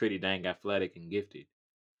pretty dang athletic and gifted.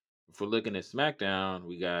 If we're looking at SmackDown,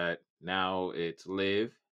 we got now it's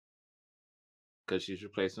Liv because she's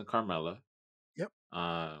replacing Carmella. Yep.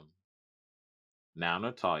 Um, now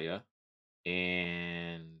Natalia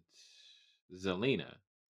and Zelina.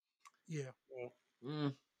 Yeah.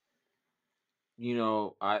 Mm.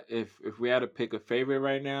 Mm, I if we had to pick a favorite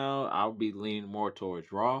right now, I'll be leaning more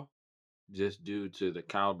towards Raw, just due to the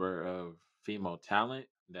caliber of female talent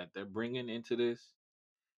that they're bringing into this.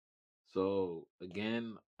 So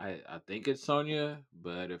again, I think it's Sonya,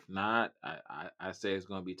 but if not, I say it's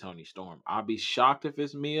gonna be Tony Storm. I'll be shocked if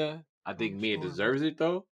it's Mia. I think Tony Mia Storm. deserves it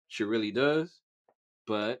though. She really does.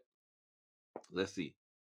 But let's see.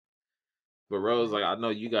 But Rose, like I know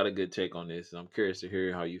you got a good take on this, and I'm curious to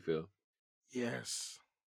hear how you feel. Yes.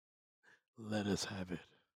 Let us have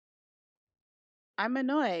I'm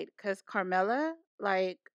annoyed because Carmella,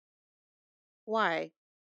 like, why?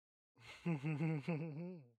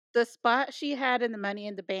 it. The spot she had in the Money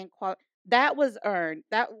in the Bank that was earned.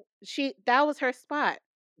 That was her spot.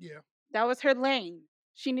 Yeah. That was her lane.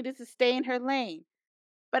 She needed to stay in her lane.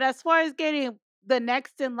 But as far as getting the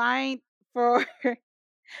next in line for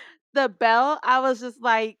the bell, I was just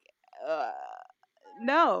like, uh,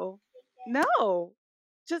 no, no,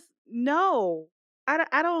 just no. I don't,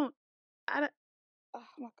 I don't, oh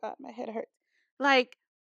my God, my head hurts. Like,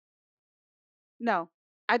 no.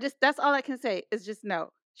 That's all I can say is just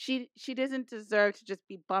no. She doesn't deserve to just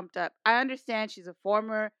be bumped up. I understand she's a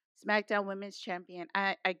former SmackDown Women's Champion.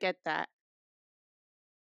 I get that.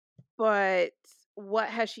 But what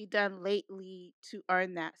has she done lately to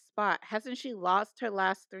earn that spot? Hasn't she lost her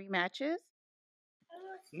last 3 matches?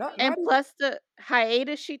 Not And even. plus the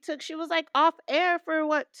hiatus she took, she was like off air for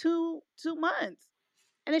what, 2 months.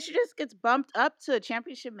 And then she just gets bumped up to a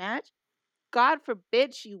championship match. God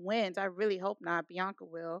forbid she wins. I really hope not. Bianca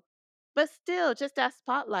will. But still, just that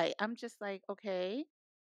spotlight. I'm just like, okay.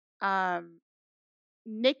 Um,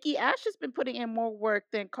 Nikki Ash has been putting in more work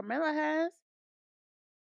than Carmella has.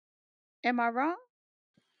 Am I wrong?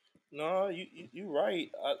 No, you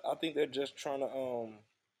right. I think they're just trying to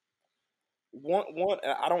one.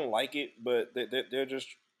 I don't like it, but they're just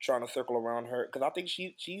trying to circle around her because I think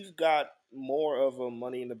she's got more of a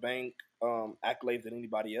Money in the Bank accolades than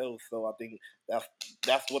anybody else. So I think that's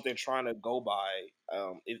that's what they're trying to go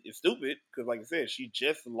by. It's stupid because, like I said, she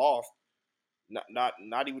just lost.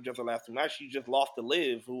 Not even just her last 2 matches. She just lost to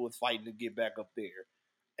Liv, who was fighting to get back up there.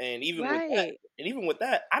 And Right. even with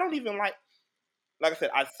that, I don't even like I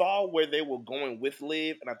said, I saw where they were going with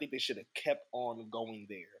Liv, and I think they should have kept on going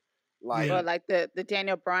there. Yeah. Or Like, like the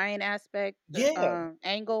Daniel Bryan aspect, the yeah,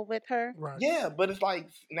 angle with her. Right. yeah, but it's like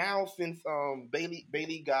now since Bailey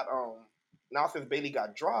got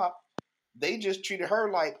dropped, they just treated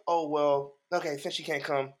her like, oh well, okay, since she can't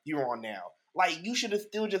come, you're on now. Like you should have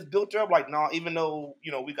still just built her up. Like, nah, even though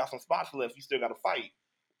we got some spots left, you still got to fight.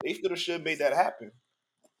 They still should have made that happen.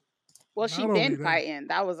 Well, she Not only been that, fighting.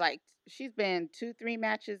 That was like she's been 2, 3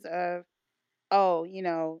 matches of, oh,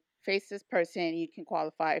 face this person, you can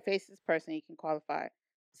qualify. Face this person, you can qualify.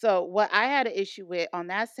 So what I had an issue with on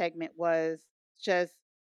that segment was just,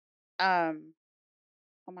 um,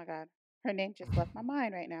 oh my God, her name just left my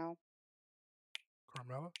mind right now.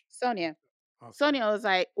 Carmella. Sonia. Oh, sorry. Sonia was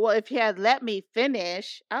like, well, if you had let me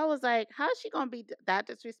finish, I was like, how is she gonna be that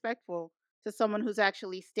disrespectful to someone who's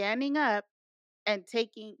actually standing up and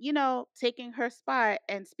taking her spot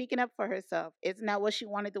and speaking up for herself? Isn't that what she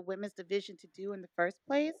wanted the women's division to do in the first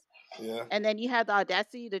place? Yeah. And then you had the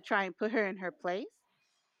audacity to try and put her in her place.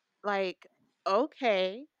 Like,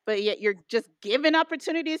 okay, but yet you're just giving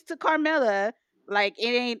opportunities to Carmella. Like it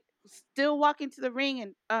ain't still walking to the ring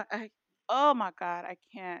and oh my God, I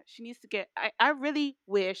can't. She needs to get. I really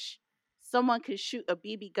wish someone could shoot a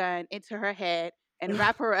BB gun into her head and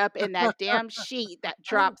wrap her up in that damn sheet that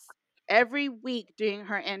drops every week during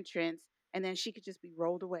her entrance, and then she could just be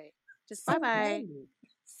rolled away. Just bye So bye. violent.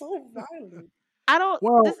 So violent. I don't.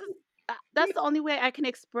 Well, This is that's the only way I can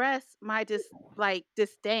express my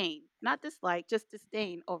disdain, not dislike, just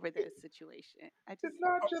disdain over this situation. I just It's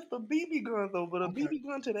not just a BB gun though, but a okay. BB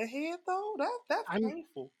gun to the head though. That's I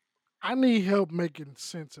painful. I need help making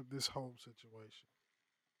sense of this whole situation.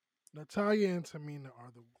 Natalia and Tamina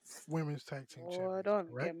are the women's tag team Boy, champions, don't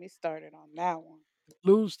correct? get me started on that one.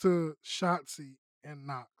 Lose to Shotzi and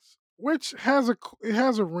Knox, which has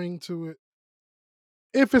a ring to it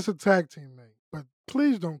if it's a tag team name. But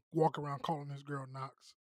please don't walk around calling this girl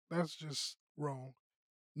Knox. That's just wrong.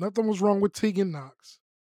 Nothing was wrong with Tegan Knox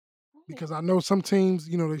Okay. because I know some teams,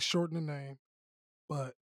 they shorten the name,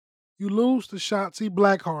 but you lose to Shotzi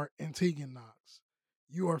Blackheart and Tegan Knox.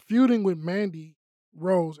 You are feuding with Mandy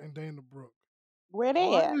Rose and Dana Brooke. Where they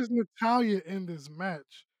Why at? is Natalia in this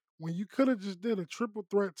match when you could have just did a triple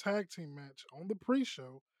threat tag team match on the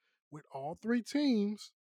pre-show with all three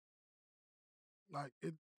teams? Like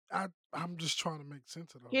it, I'm just trying to make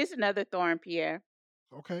sense of the whole Here's another thorn, Pierre.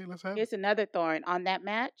 thing. Okay, let's have it. Here's another thorn on that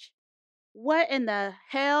match. What in the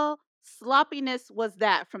hell sloppiness was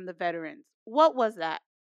that from the veterans? What was that?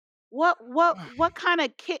 What kind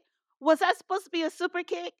of kick was that supposed to be a super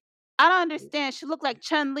kick? I don't understand. She looked like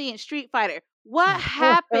Chun Li in Street Fighter. What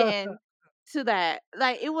happened to that?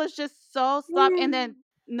 Like it was just so sloppy. And then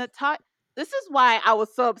Natalia. This is why I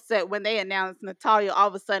was so upset when they announced Natalia all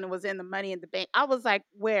of a sudden was in the Money in the Bank. I was like,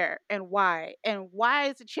 where and why? And why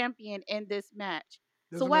is the champion in this match?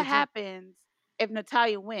 So Doesn't what make sense. happens if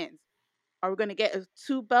Natalia wins? Are we going to get a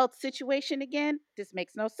two belt situation again? This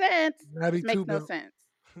makes no sense. Natty This makes two no belt. sense.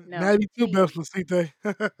 No, Natty two please. belts, Lucite.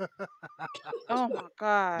 Oh my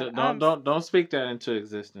God. Don't speak that into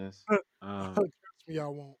existence. Trust me, I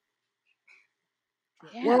won't.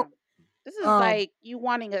 Yeah. Well, This is um, like you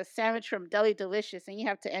wanting a sandwich from Deli Delicious and you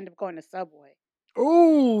have to end up going to Subway.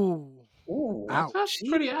 ooh, Ooh, That's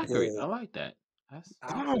pretty accurate. Jesus. I like that. That's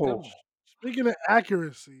ouch. a good one. Ouch. Speaking of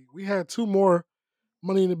accuracy, we had two more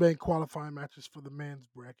Money in the Bank qualifying matches for the men's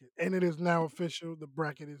bracket, and it is now official. The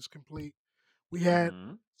bracket is complete. We had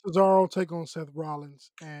Mm-hmm. Cesaro take on Seth Rollins,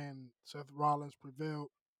 and Seth Rollins prevailed.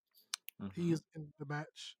 He Mm-hmm. is in the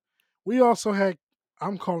match. We also had,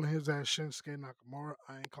 I'm calling his ass Shinsuke Nakamura.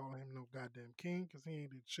 I ain't calling him no goddamn king because he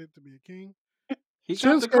ain't did shit to be a king. He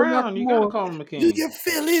got the Shinsuke crown. You gotta Nakamura. call him a Do king. you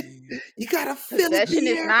feel it? Shit. You gotta feel it, Possession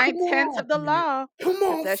is Pierre. Come 9/10 on. of the law. Come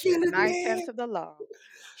on, Possession feel is it, 9/10 man. of the law.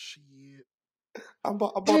 Shit. I'm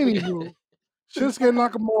about to. Anywho, Shinsuke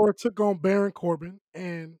Nakamura took on Baron Corbin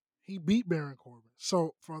and he beat Baron Corbin.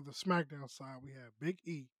 So for the SmackDown side, we have Big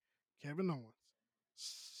E, Kevin Owens,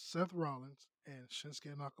 Seth Rollins, and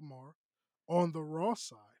Shinsuke Nakamura. On the Raw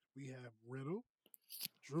side, we have Riddle,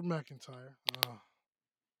 Drew McIntyre,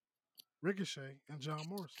 Ricochet, and John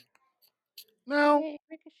Morrison. Now, Yay,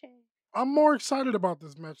 Ricochet. I'm more excited about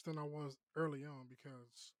this match than I was early on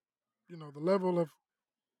because, the level of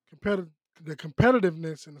competitive the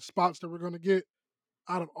competitiveness and the spots that we're going to get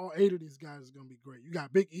out of all eight of these guys is going to be great. You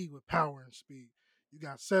got Big E with power and speed. You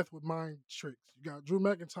got Seth with mind tricks. You got Drew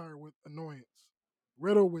McIntyre with annoyance.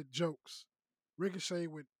 Riddle with jokes. Ricochet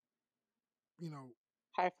with, you know,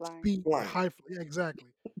 High flying. speed, Flying. yeah, exactly.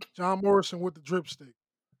 John Morrison with the drip stick.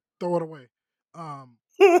 Throw it away.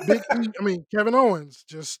 Big E, Kevin Owens,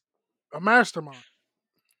 just a mastermind.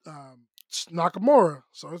 Nakamura.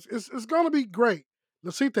 So it's going to be great.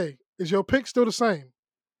 Lucite, is your pick still the same?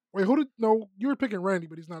 Wait, no, you were picking Randy,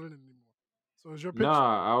 but he's not in it anymore. So is your pick,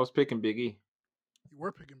 Nah, I was picking Big E. you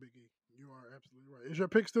were picking Big E. You are absolutely right. Is your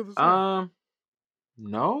pick still the same?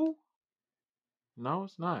 No,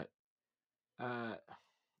 it's not.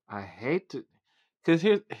 I hate to, cause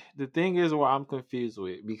here's the thing is what I'm confused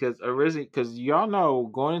with because originally, cause y'all know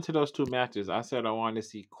going into those two matches, I said I wanted to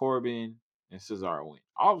see Corbin and Cesaro win.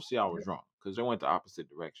 Obviously, I was wrong because they went the opposite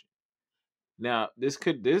direction. Now,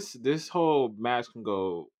 this whole match can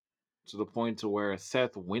go to the point to where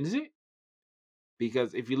Seth wins it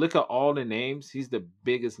because if you look at all the names, he's the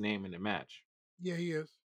biggest name in the match. Yeah, he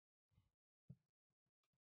is.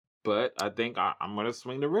 But I think I'm gonna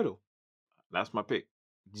swing the Riddle. That's my pick.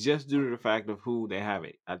 Just due to the fact of who they have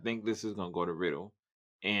it. I think this is gonna go to Riddle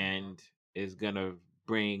and is gonna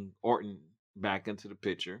bring Orton back into the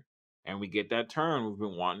picture and we get that turn we've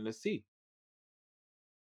been wanting to see.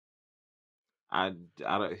 I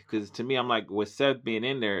because to me I'm like with Seth being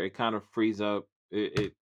in there, it kind of frees up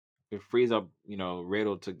it frees up,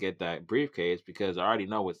 Riddle to get that briefcase because I already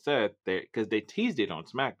know with Seth there because they teased it on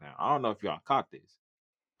SmackDown. I don't know if y'all caught this.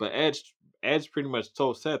 But Edge pretty much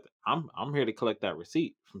told Seth, I'm here to collect that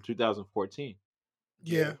receipt from 2014.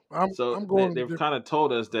 Yeah, So I'm going they've different. kind of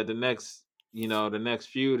told us that the next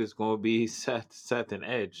feud is going to be Seth and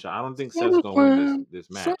Edge. So I don't think Seth's going to win SummerSlam, this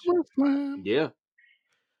match. SummerSlam. Yeah,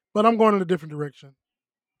 But I'm going in a different direction.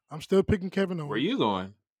 I'm still picking Kevin where Owens. you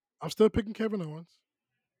going? I'm still picking Kevin Owens.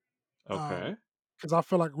 Okay. Because I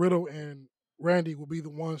feel like Riddle and Randy will be the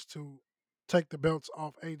ones to take the belts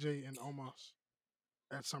off AJ and Omos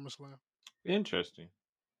at SummerSlam. Interesting.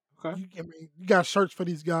 Okay. I mean, you got shirts for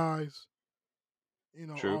these guys.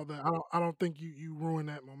 True. All that. I don't think you ruin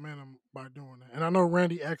that momentum by doing that. And I know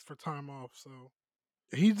Randy asked for time off, so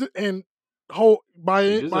he's and He by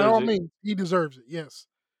deserves all it. means he deserves it. Yes,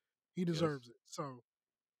 he Yes. deserves it. So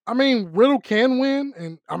I mean, Riddle can win,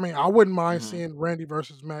 and I mean, I wouldn't mind Mhm. seeing Randy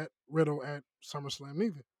versus Matt Riddle at SummerSlam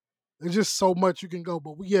neither. There's just so much you can go,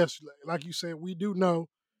 but yes, like you said, we do know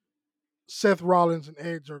Seth Rollins and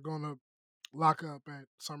Edge are gonna lock up at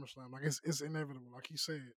SummerSlam. Like it's inevitable. Like he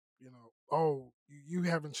said, you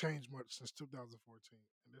haven't changed much since 2014.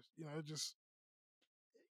 And it just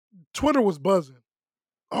Twitter was buzzing.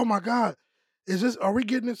 Oh my God, are we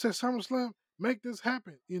getting this at SummerSlam? Make this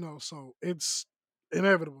happen. So it's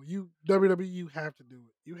inevitable. WWE, you have to do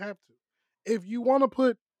it. You have to. If you want to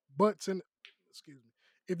put butts in, excuse me,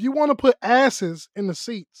 if you want to put asses in the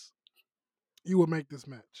seats, you will make this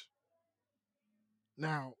match.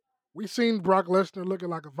 Now, we seen Brock Lesnar looking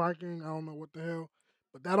like a Viking. I don't know what the hell,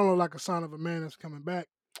 but that don't look like a sign of a man that's coming back.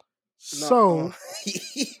 So,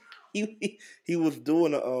 he was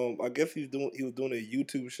doing I guess he was doing a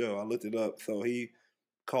YouTube show. I looked it up. So he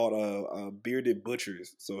called Bearded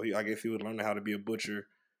Butchers. So I guess he was learning how to be a butcher.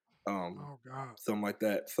 oh God, Something like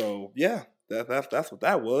that. So yeah, that's what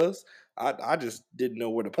that was. I just didn't know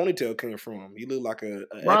where the ponytail came from. He looked like a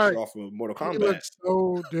right? extra off of Mortal He Kombat. looks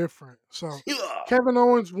so different. So Yeah. Kevin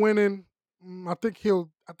Owens winning. I think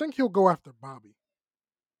he'll go after Bobby.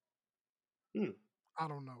 Hmm. I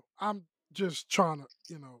don't know. I'm just trying to,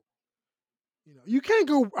 you can't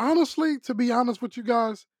go honestly. To be honest with you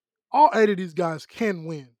guys, all 8 of these guys can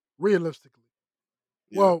win realistically.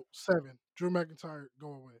 Yeah. Well, 7. Drew McIntyre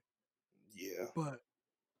go away, Yeah. but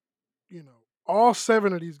all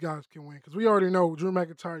 7 of these guys can win because we already know Drew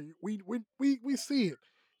McIntyre. We see it.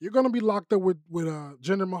 You're gonna be locked up with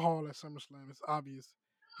Jinder Mahal at SummerSlam. It's obvious.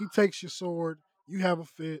 He takes your sword. You have a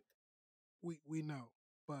fit. We know.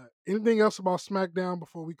 But anything else about SmackDown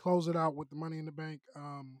before we close it out with the Money in the Bank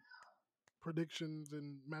predictions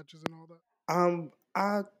and matches and all that?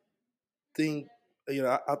 I think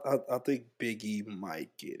I think Big E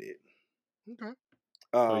might get it. Okay.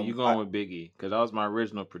 So you going with Big E? Because that was my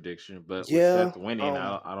original prediction, but with Yeah, Seth winning,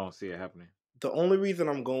 I don't see it happening. The only reason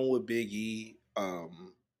I'm going with Big E, I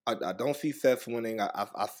don't see Seth winning.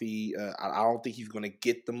 I see. I don't think he's going to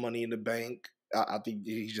get the Money in the Bank. I think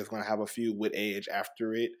he's just going to have a feud with Edge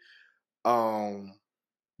after it.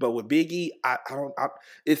 But with Big E, I don't.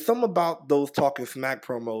 It's something about those Talking Smack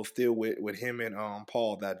promos still with him and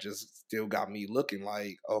Paul that just still got me looking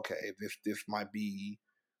like, okay, this might be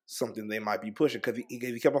something they might be pushing because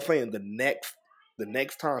he kept on saying the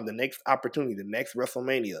next time, the next opportunity, the next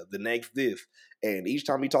WrestleMania, the next this, and each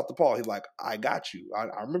time he talked to Paul, he's like, I got you.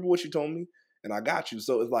 I remember what you told me, and I got you.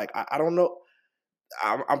 So it's like I don't know.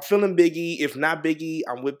 I'm feeling Big E. If not Big E,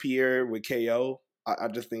 I'm with Pierre with KO. I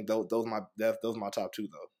just think those my top 2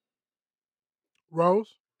 though.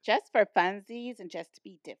 Rose? Just for funsies and just to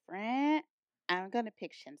be different, I'm going to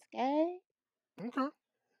pick Shinsuke. Okay.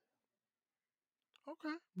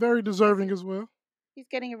 Okay. Very deserving as well. He's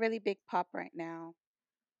getting a really big pop right now.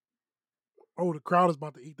 Oh, the crowd is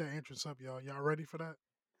about to eat that entrance up, y'all. Y'all ready for that?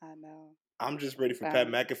 I know. I'm just ready for Pat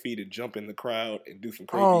McAfee to jump in the crowd and do some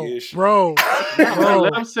crazy ish. Bro.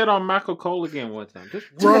 Let him sit on Michael Cole again one time. Just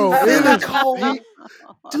Bro,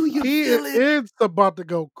 do you feel it? It's about to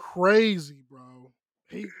go crazy, bro.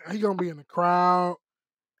 He gonna be in the crowd.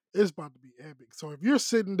 It's about to be epic. So if you're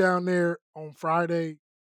sitting down there on Friday,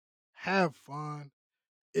 have fun.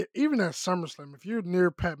 Even at SummerSlam, if you're near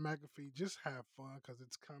Pat McAfee, just have fun because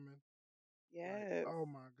it's coming. Yes. Like, oh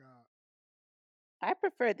my God. I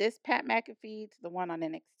prefer this Pat McAfee to the one on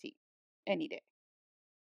NXT any day.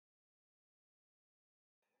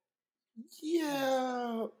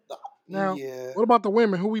 Yeah. Now, yeah. what about the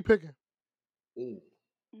women? Who we picking?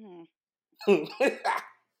 Because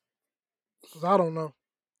I don't know.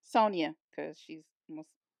 Sonya, because she's most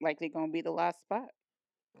likely going to be the last spot.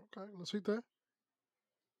 Okay, let's hit that.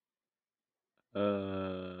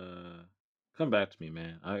 Come back to me,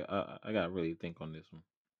 man. I got to really think on this one.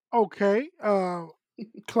 Okay,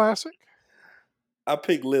 classic. I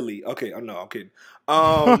picked Lily. Okay, no, I'm kidding.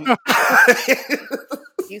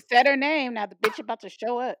 You said her name. Now the bitch about to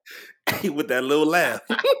show up with that little laugh.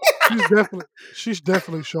 she's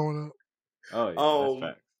definitely showing up. Oh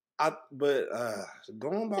yeah, that's fact.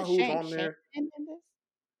 Going by who's on there.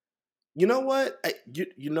 You know what?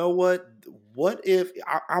 You know what? What if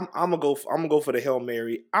I'm gonna go for the Hail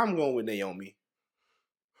Mary? I'm going with Naomi.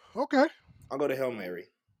 Okay. I'll go to Hail Mary.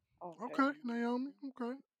 Okay, Naomi.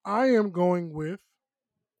 Okay. I am going with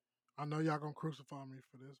I know y'all gonna crucify me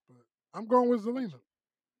for this, but I'm going with Zelina.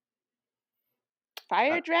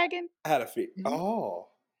 Fire I, Dragon? I had a fit. Mhm. Oh,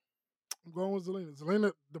 I'm going with Zelina.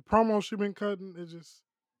 Zelina, the promo she been cutting is just.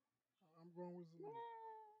 I'm going with Zelina.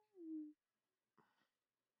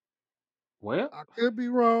 Well, I could be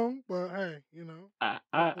wrong, but hey, I,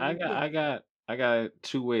 I, hopefully I we got, flip I it. got, I got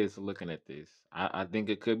two ways of looking at this. I think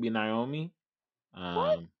it could be Naomi,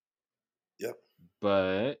 What? yep.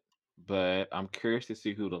 but, but I'm curious to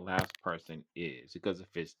see who the last person is because if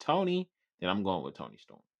it's Tony, then I'm going with Tony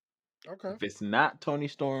Storm. Okay. If it's not Tony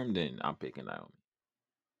Storm, then I'm picking Naomi.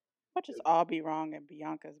 What just all be wrong and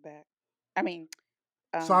Bianca's back? I mean,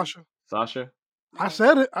 Sasha. Sasha, I no.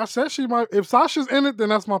 said it. I said she might. If Sasha's in it, then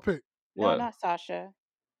that's my pick. No, what? not Sasha.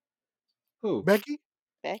 Who? Becky.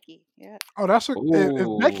 Becky. Yeah. Oh, that's a.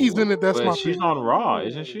 If Becky's in Ooh, it, that's but my she's pick. on Raw,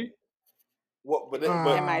 isn't she? Ooh. Well, but It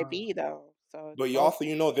might Uh, be though. So but you both.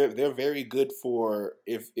 also they're very good for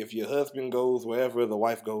if your husband goes wherever the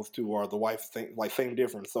wife goes to, or the wife same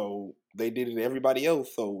difference. So they did it to everybody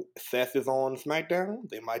else. So Seth is on SmackDown.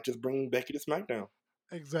 They might just bring Becky to SmackDown.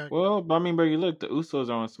 exactly. Well, I mean, but you look, the Usos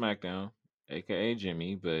are on SmackDown, aka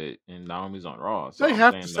Jimmy, but and Naomi's on Raw. So They I'm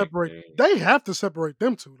have to saying like, separate. They have to separate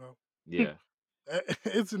them two though. yeah,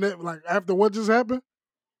 Isn't it like after what just happened?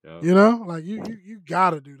 yeah. Like you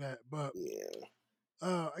gotta do that. But Yeah.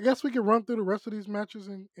 I guess we can run through the rest of these matches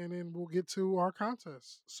and then we'll get to our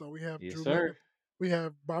contests. So we have Yes, Drew sir. McIntyre. We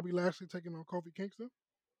have Bobby Lashley taking on Kofi Kingston.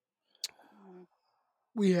 Mm,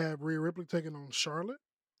 We have Rhea Ripley taking on Charlotte.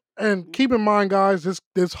 And mhm. keep in mind, guys,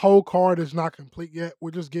 this whole card is not complete yet.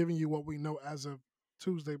 We're just giving you what we know as of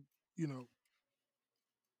Tuesday. You know,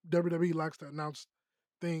 WWE likes to announce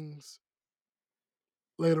things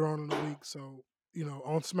later on in the week. So,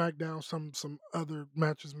 on SmackDown, some other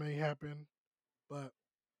matches may happen, but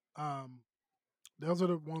um, those are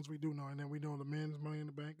the ones we do know. And then we know the men's Money in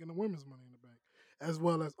the Bank and the women's Money in the Bank, as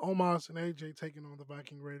well as Omos and AJ taking on the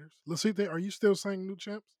Viking Raiders. Lasite, are you still saying new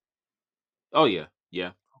champs? Oh yeah,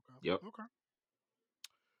 yeah, Okay, yep. okay.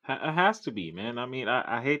 It has to be, man. I mean,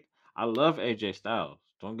 I love AJ Styles.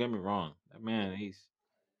 Don't get me wrong. That man, he's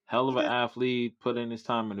hell of He an does. athlete. Put in his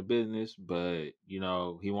time in the business, but he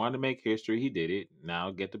wanted to make history. He did it.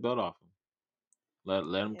 Now get the belt off him.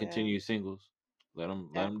 Let him Yeah, continue singles. Let him do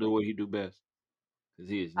exactly. what he do best.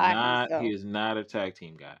 Because By he himself. is not a tag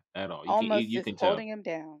team guy at all. Almost You is can tell. holding him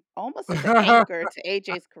down. Almost is the anchor to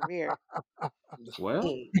AJ's career. Well,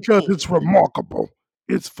 Because it's remarkable.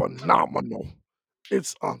 It's phenomenal.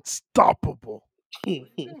 It's unstoppable. Like,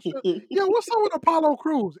 yo, what's up with Apollo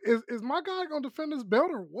Cruz? Is my guy gonna defend his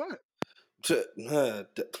belt or what?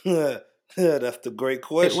 That's the great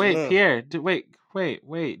question, wait, huh? Pierre.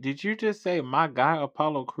 Wait. Did you just say my guy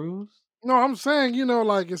Apollo Cruz? No, I'm saying,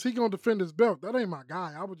 like, is he gonna defend his belt? That ain't my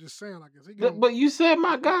guy. I was just saying, like, is he gonna? But you said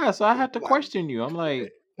my guy, so I had to My, question you. I'm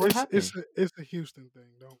like, what It's happened? it's a Houston thing,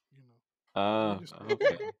 don't you know? We just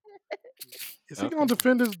Okay, is he gonna okay.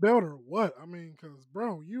 defend his belt or what? I mean, because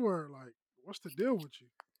bro, you are like, what's the deal with you?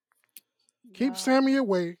 Keep No. Sammy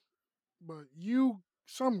away, but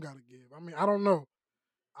some gotta give. I mean, I don't know.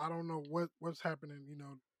 I don't know what's happening.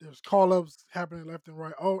 There's call ups happening left and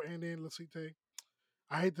right. Oh, and then Lasite,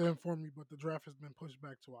 I hate to inform you, but the draft has been pushed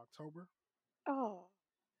back to October. Oh.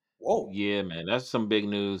 whoa. Yeah, man, that's some big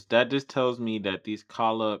news. That just tells me that these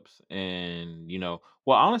call ups and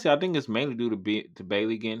well, honestly, I think it's mainly due to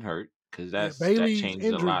Bailey getting hurt because Yeah, that Bailey's changed a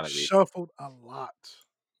injury lot of it. shuffled a lot.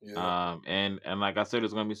 Yeah. And like I said,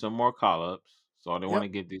 there's gonna be some more call ups, so they want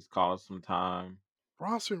Yep. to give these call ups some time.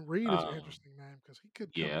 Bronson Reed is an Um, interesting name because he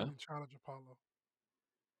could come in yeah. and challenge Apollo.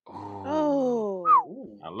 Oh, Oh.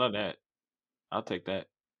 Ooh. I love that. I'll take that.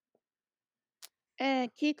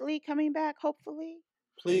 And Keith Lee coming back, hopefully.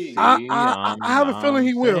 And Please. see, I have a feeling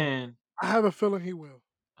he will. saying, I have a feeling he will.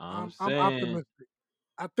 I'm I'm saying, optimistic.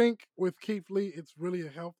 I think with Keith Lee, it's really a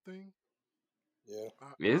health thing. Yeah.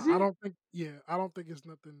 is I he? don't think. Yeah, I don't think it's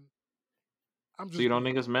nothing. I'm So you just don't being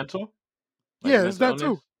think it's honest. mental, like Yeah, it's mental that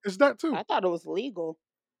illness? too. It's that too. I thought it was legal.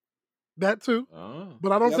 That too. Oh,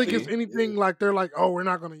 But I don't Yeah, I think think it's see, it anything is. like they're like, oh, we're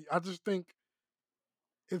not gonna. I just think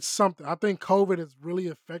it's something. I think COVID has really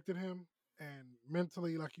affected him and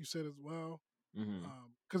mentally, like you said as well. hmm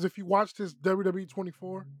Because if you watched his WWE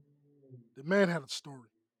 24, the man had a story.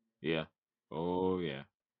 yeah, oh yeah.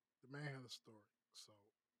 The man had a story. So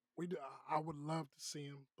I would love to see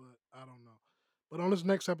him, but I don't know. But on this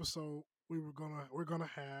next episode, we're gonna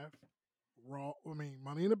have Raw. I mean,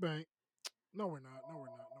 Money in the Bank. No, we're not. No, we're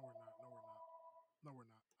not. No, we're not. No, we're not. No, we're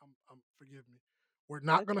not. Forgive me. We're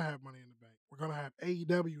not gonna Okay. have Money in the Bank. We're gonna have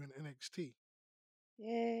AEW and NXT.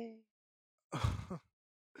 Yay.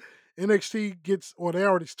 NXT gets, well, they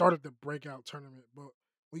already started the breakout tournament, but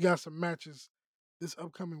We got some matches this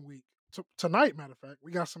upcoming week. Tonight, matter of fact,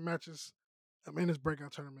 we got some matches in this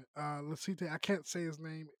breakout tournament. Lasite, I can't say his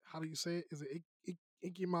name. How do you say it? Is it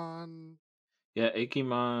Ikimon? Yeah,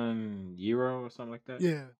 Ikemon Euro or something like that.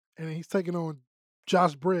 Yeah, and he's taking on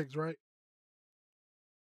Josh Briggs, right?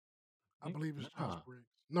 I think believe it's Josh nah. Briggs.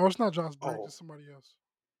 No, it's not Josh Briggs. Oh, It's somebody else.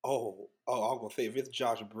 oh, I was gonna say if it's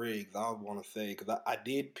Josh Briggs, I want to say because I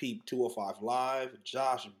did peep 205 Live.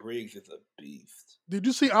 Josh Briggs is a beast. Did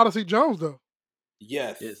you see Odyssey Jones though?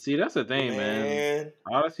 Yes, Yeah, see, that's the thing, man. man.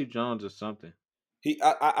 Odyssey Jones is something.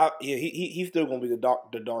 Yeah, he's still gonna be the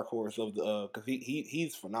dark horse of the because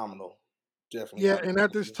he's phenomenal. Definitely Yeah, have and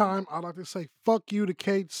at this to. time, I'd like to say fuck you to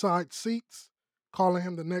Cage Side Seats, calling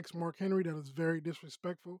him the next Mark Henry. That is very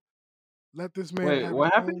disrespectful. Let this man Wait, have his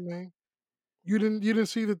what happened? own name. You didn't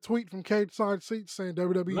see the tweet from Cage Side Seats saying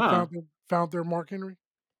WWE Nah. found their Mark Henry?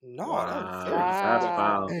 No, that was very Wow, that's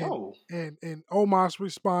disrespectful. foul. Wow. No, And Omos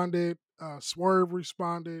responded, Swerve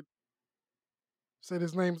responded, said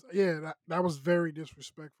his name's that was very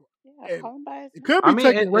disrespectful. Yeah, And call him by his it name. could I be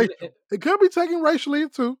mean, taken racial. It could be taken racially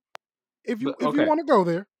too. If you but okay. want to go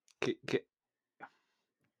there.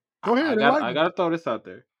 Go ahead, I enlighten me. gotta throw this out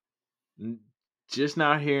there. Just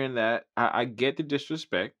now hearing that, I get the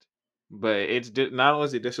disrespect, but it's not only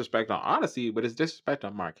is it disrespect on Odyssey, but it's disrespect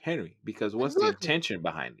on Mark Henry because what's the Exactly. intention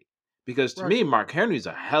behind it? Because to Right. me, Mark Henry's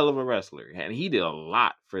a hell of a wrestler, and he did a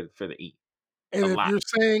lot for the E. And A if lot, you're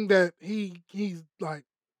saying that he's like,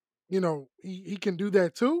 he can do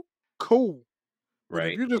that too, cool. But if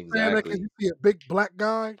right? you're just saying that because Exactly. you see a big black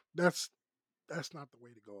guy, that's not the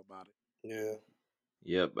way to go about it. yeah.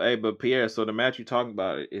 Yep. Hey, but Pierre, so the match you're talking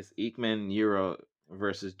about is Ekman Euro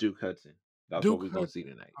versus Duke Hudson. That's what Duke we're gonna see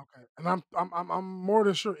Hudson. tonight. Okay. And I'm more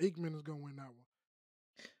than sure Aikman is gonna win that one.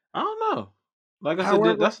 I don't know. Like I said,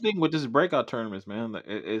 However, that's the thing with this breakout tournaments, man. Like,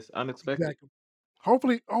 it's unexpected. exactly.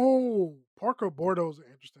 Hopefully, Parker Bordeaux's an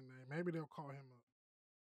interesting name. Maybe they'll call him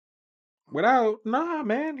up. Without, nah,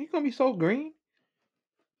 man, he gonna be so green.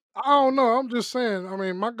 I don't know. I'm just saying. I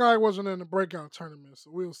mean, my guy wasn't in the breakout tournament, so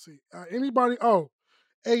we'll see. Anybody?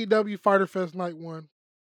 AEW Fighter Fest Night 1.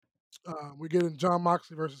 We're getting John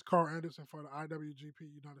Moxley versus Carl Anderson for the IWGP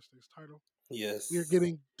United States title. Yes. We are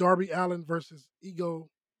getting Darby Allin versus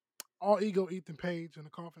All Ego Ethan Page in a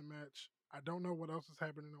coffin match. I don't know what else is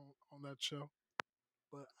happening on that show,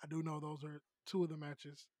 but I do know those are two of the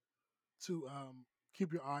matches to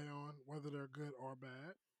keep your eye on, whether they're good or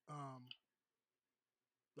bad.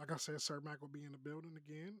 Like I said, Sir Mac will be in the building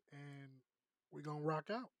again, and we're gonna rock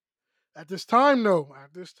out. At this time,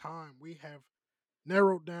 we have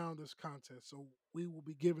narrowed down this contest, so we will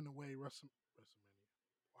be giving away WrestleMania.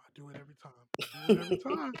 I do it every time.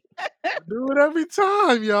 I do it every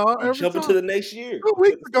time, y'all. You Every jump into time. the next year. 2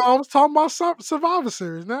 weeks ago, I was talking about Survivor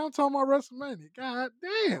Series. Now I'm talking about WrestleMania. God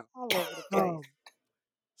damn. All over the place.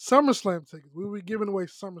 SummerSlam tickets. We will be giving away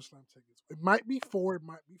SummerSlam tickets. It might be 4, it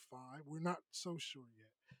might be 5. We're not so sure yet.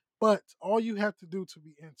 But all you have to do to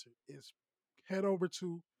be entered is head over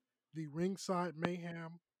to the Ringside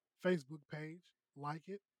Mayhem Facebook page, like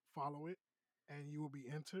it, follow it, and you will be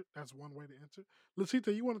entered. That's one way to enter.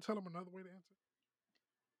 Lucita, you want to tell them another way to enter?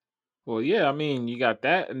 Well, yeah, I mean, you got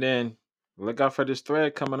that, and then look out for this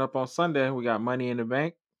thread coming up on Sunday. We got Money in the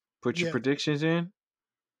Bank. Put your Yeah. predictions in.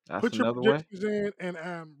 That's Put your another way. predictions in,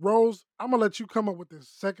 and Rose, I'm gonna let you come up with the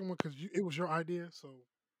second one because it was your idea. So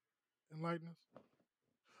enlighten us.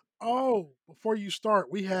 Oh, before you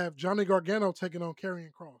start, we have Johnny Gargano taking on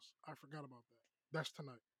Karrion Cross. I forgot about that. That's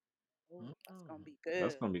tonight. Ooh, that's gonna be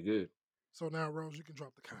That's good. gonna be good. So now, Rose, you can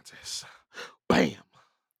drop the contest. Bam.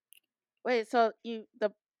 Wait, so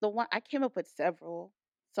the one I came up with several.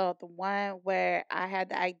 So the one where I had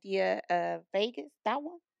the idea of Vegas, that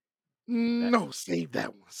one? No, save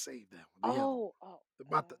that one. Save that one. The other one. Oh,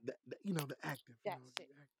 About the active. that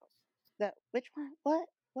shit. Which one?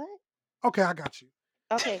 What? Okay, I got you.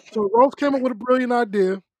 Okay, So Rose came up with a brilliant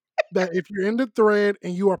idea that if you're in the thread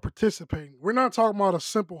and you are participating, we're not talking about a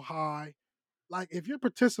simple high. Like if you're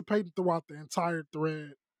participating throughout the entire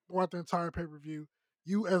thread, throughout the entire pay per view,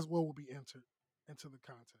 you as well will be entered into the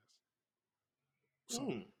contest.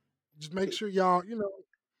 So just make sure y'all,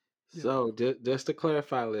 Yeah. So just to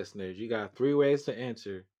clarify, listeners, you got 3 ways to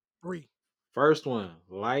answer. 3. First one,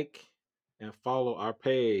 like and follow our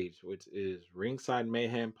page, which is Ringside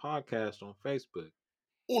Mayhem Podcast on Facebook.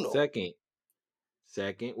 Uno.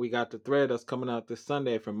 Second, we got the thread that's coming out this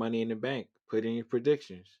Sunday for Money in the Bank. Put in your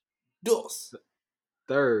predictions. Dos.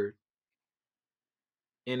 Third,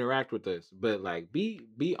 interact with us, but like be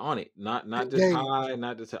on it, not just Engage. hi,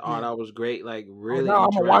 not just say, oh, Yeah. that was great. Like Oh, really now I'm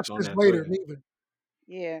gonna watch interact on this that later. thread. Neither.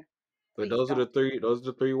 yeah. But Please don't. those are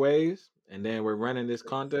the three ways. And then we're running this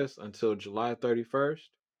contest until July 31st.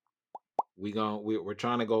 We're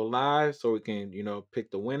trying to go live so we can, pick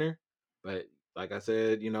the winner. But like I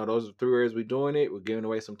said, those are 3 ways we're doing it. We're giving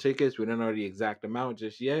away some tickets. We don't know the exact amount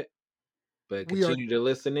just yet. But We are continue to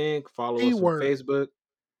listen in, follow us on keyword, Facebook.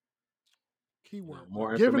 keyword. We're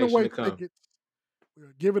More giving information away to come. tickets. We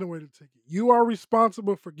are giving away the ticket. You are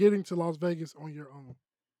responsible for getting to Las Vegas on your own.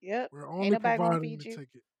 Yep. We're Ain't only nobody gonna providing feed the you.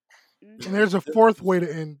 ticket. Mhm. And there's a fourth way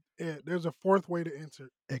to end. There's a fourth way to enter.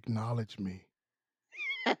 Acknowledge me,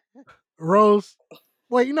 Rose.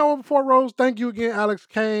 Wait, you know what? Before Rose, thank you again, Alex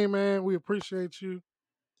Kane, man. We appreciate you.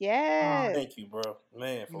 Yes. Thank you, bro.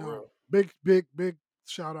 Man, You for know, real. big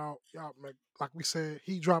shout out, y'all. Like we said,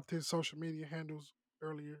 he dropped his social media handles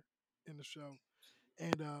earlier in the show,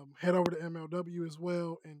 and head over to MLW as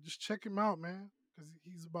well, and just check him out, man, because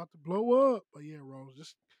he's about to blow up. But yeah, Rose,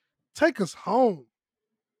 just take us home.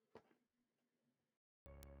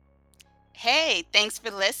 Hey, thanks for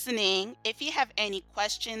listening. If you have any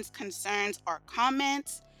questions, concerns, or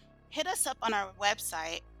comments, hit us up on our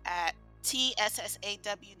website at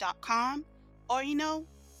tssaw.com or,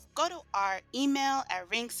 go to our email at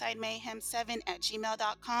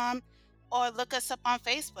ringsidemayhem7@gmail.com or look us up on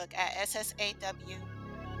Facebook at SSAW,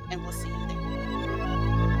 and we'll see you there.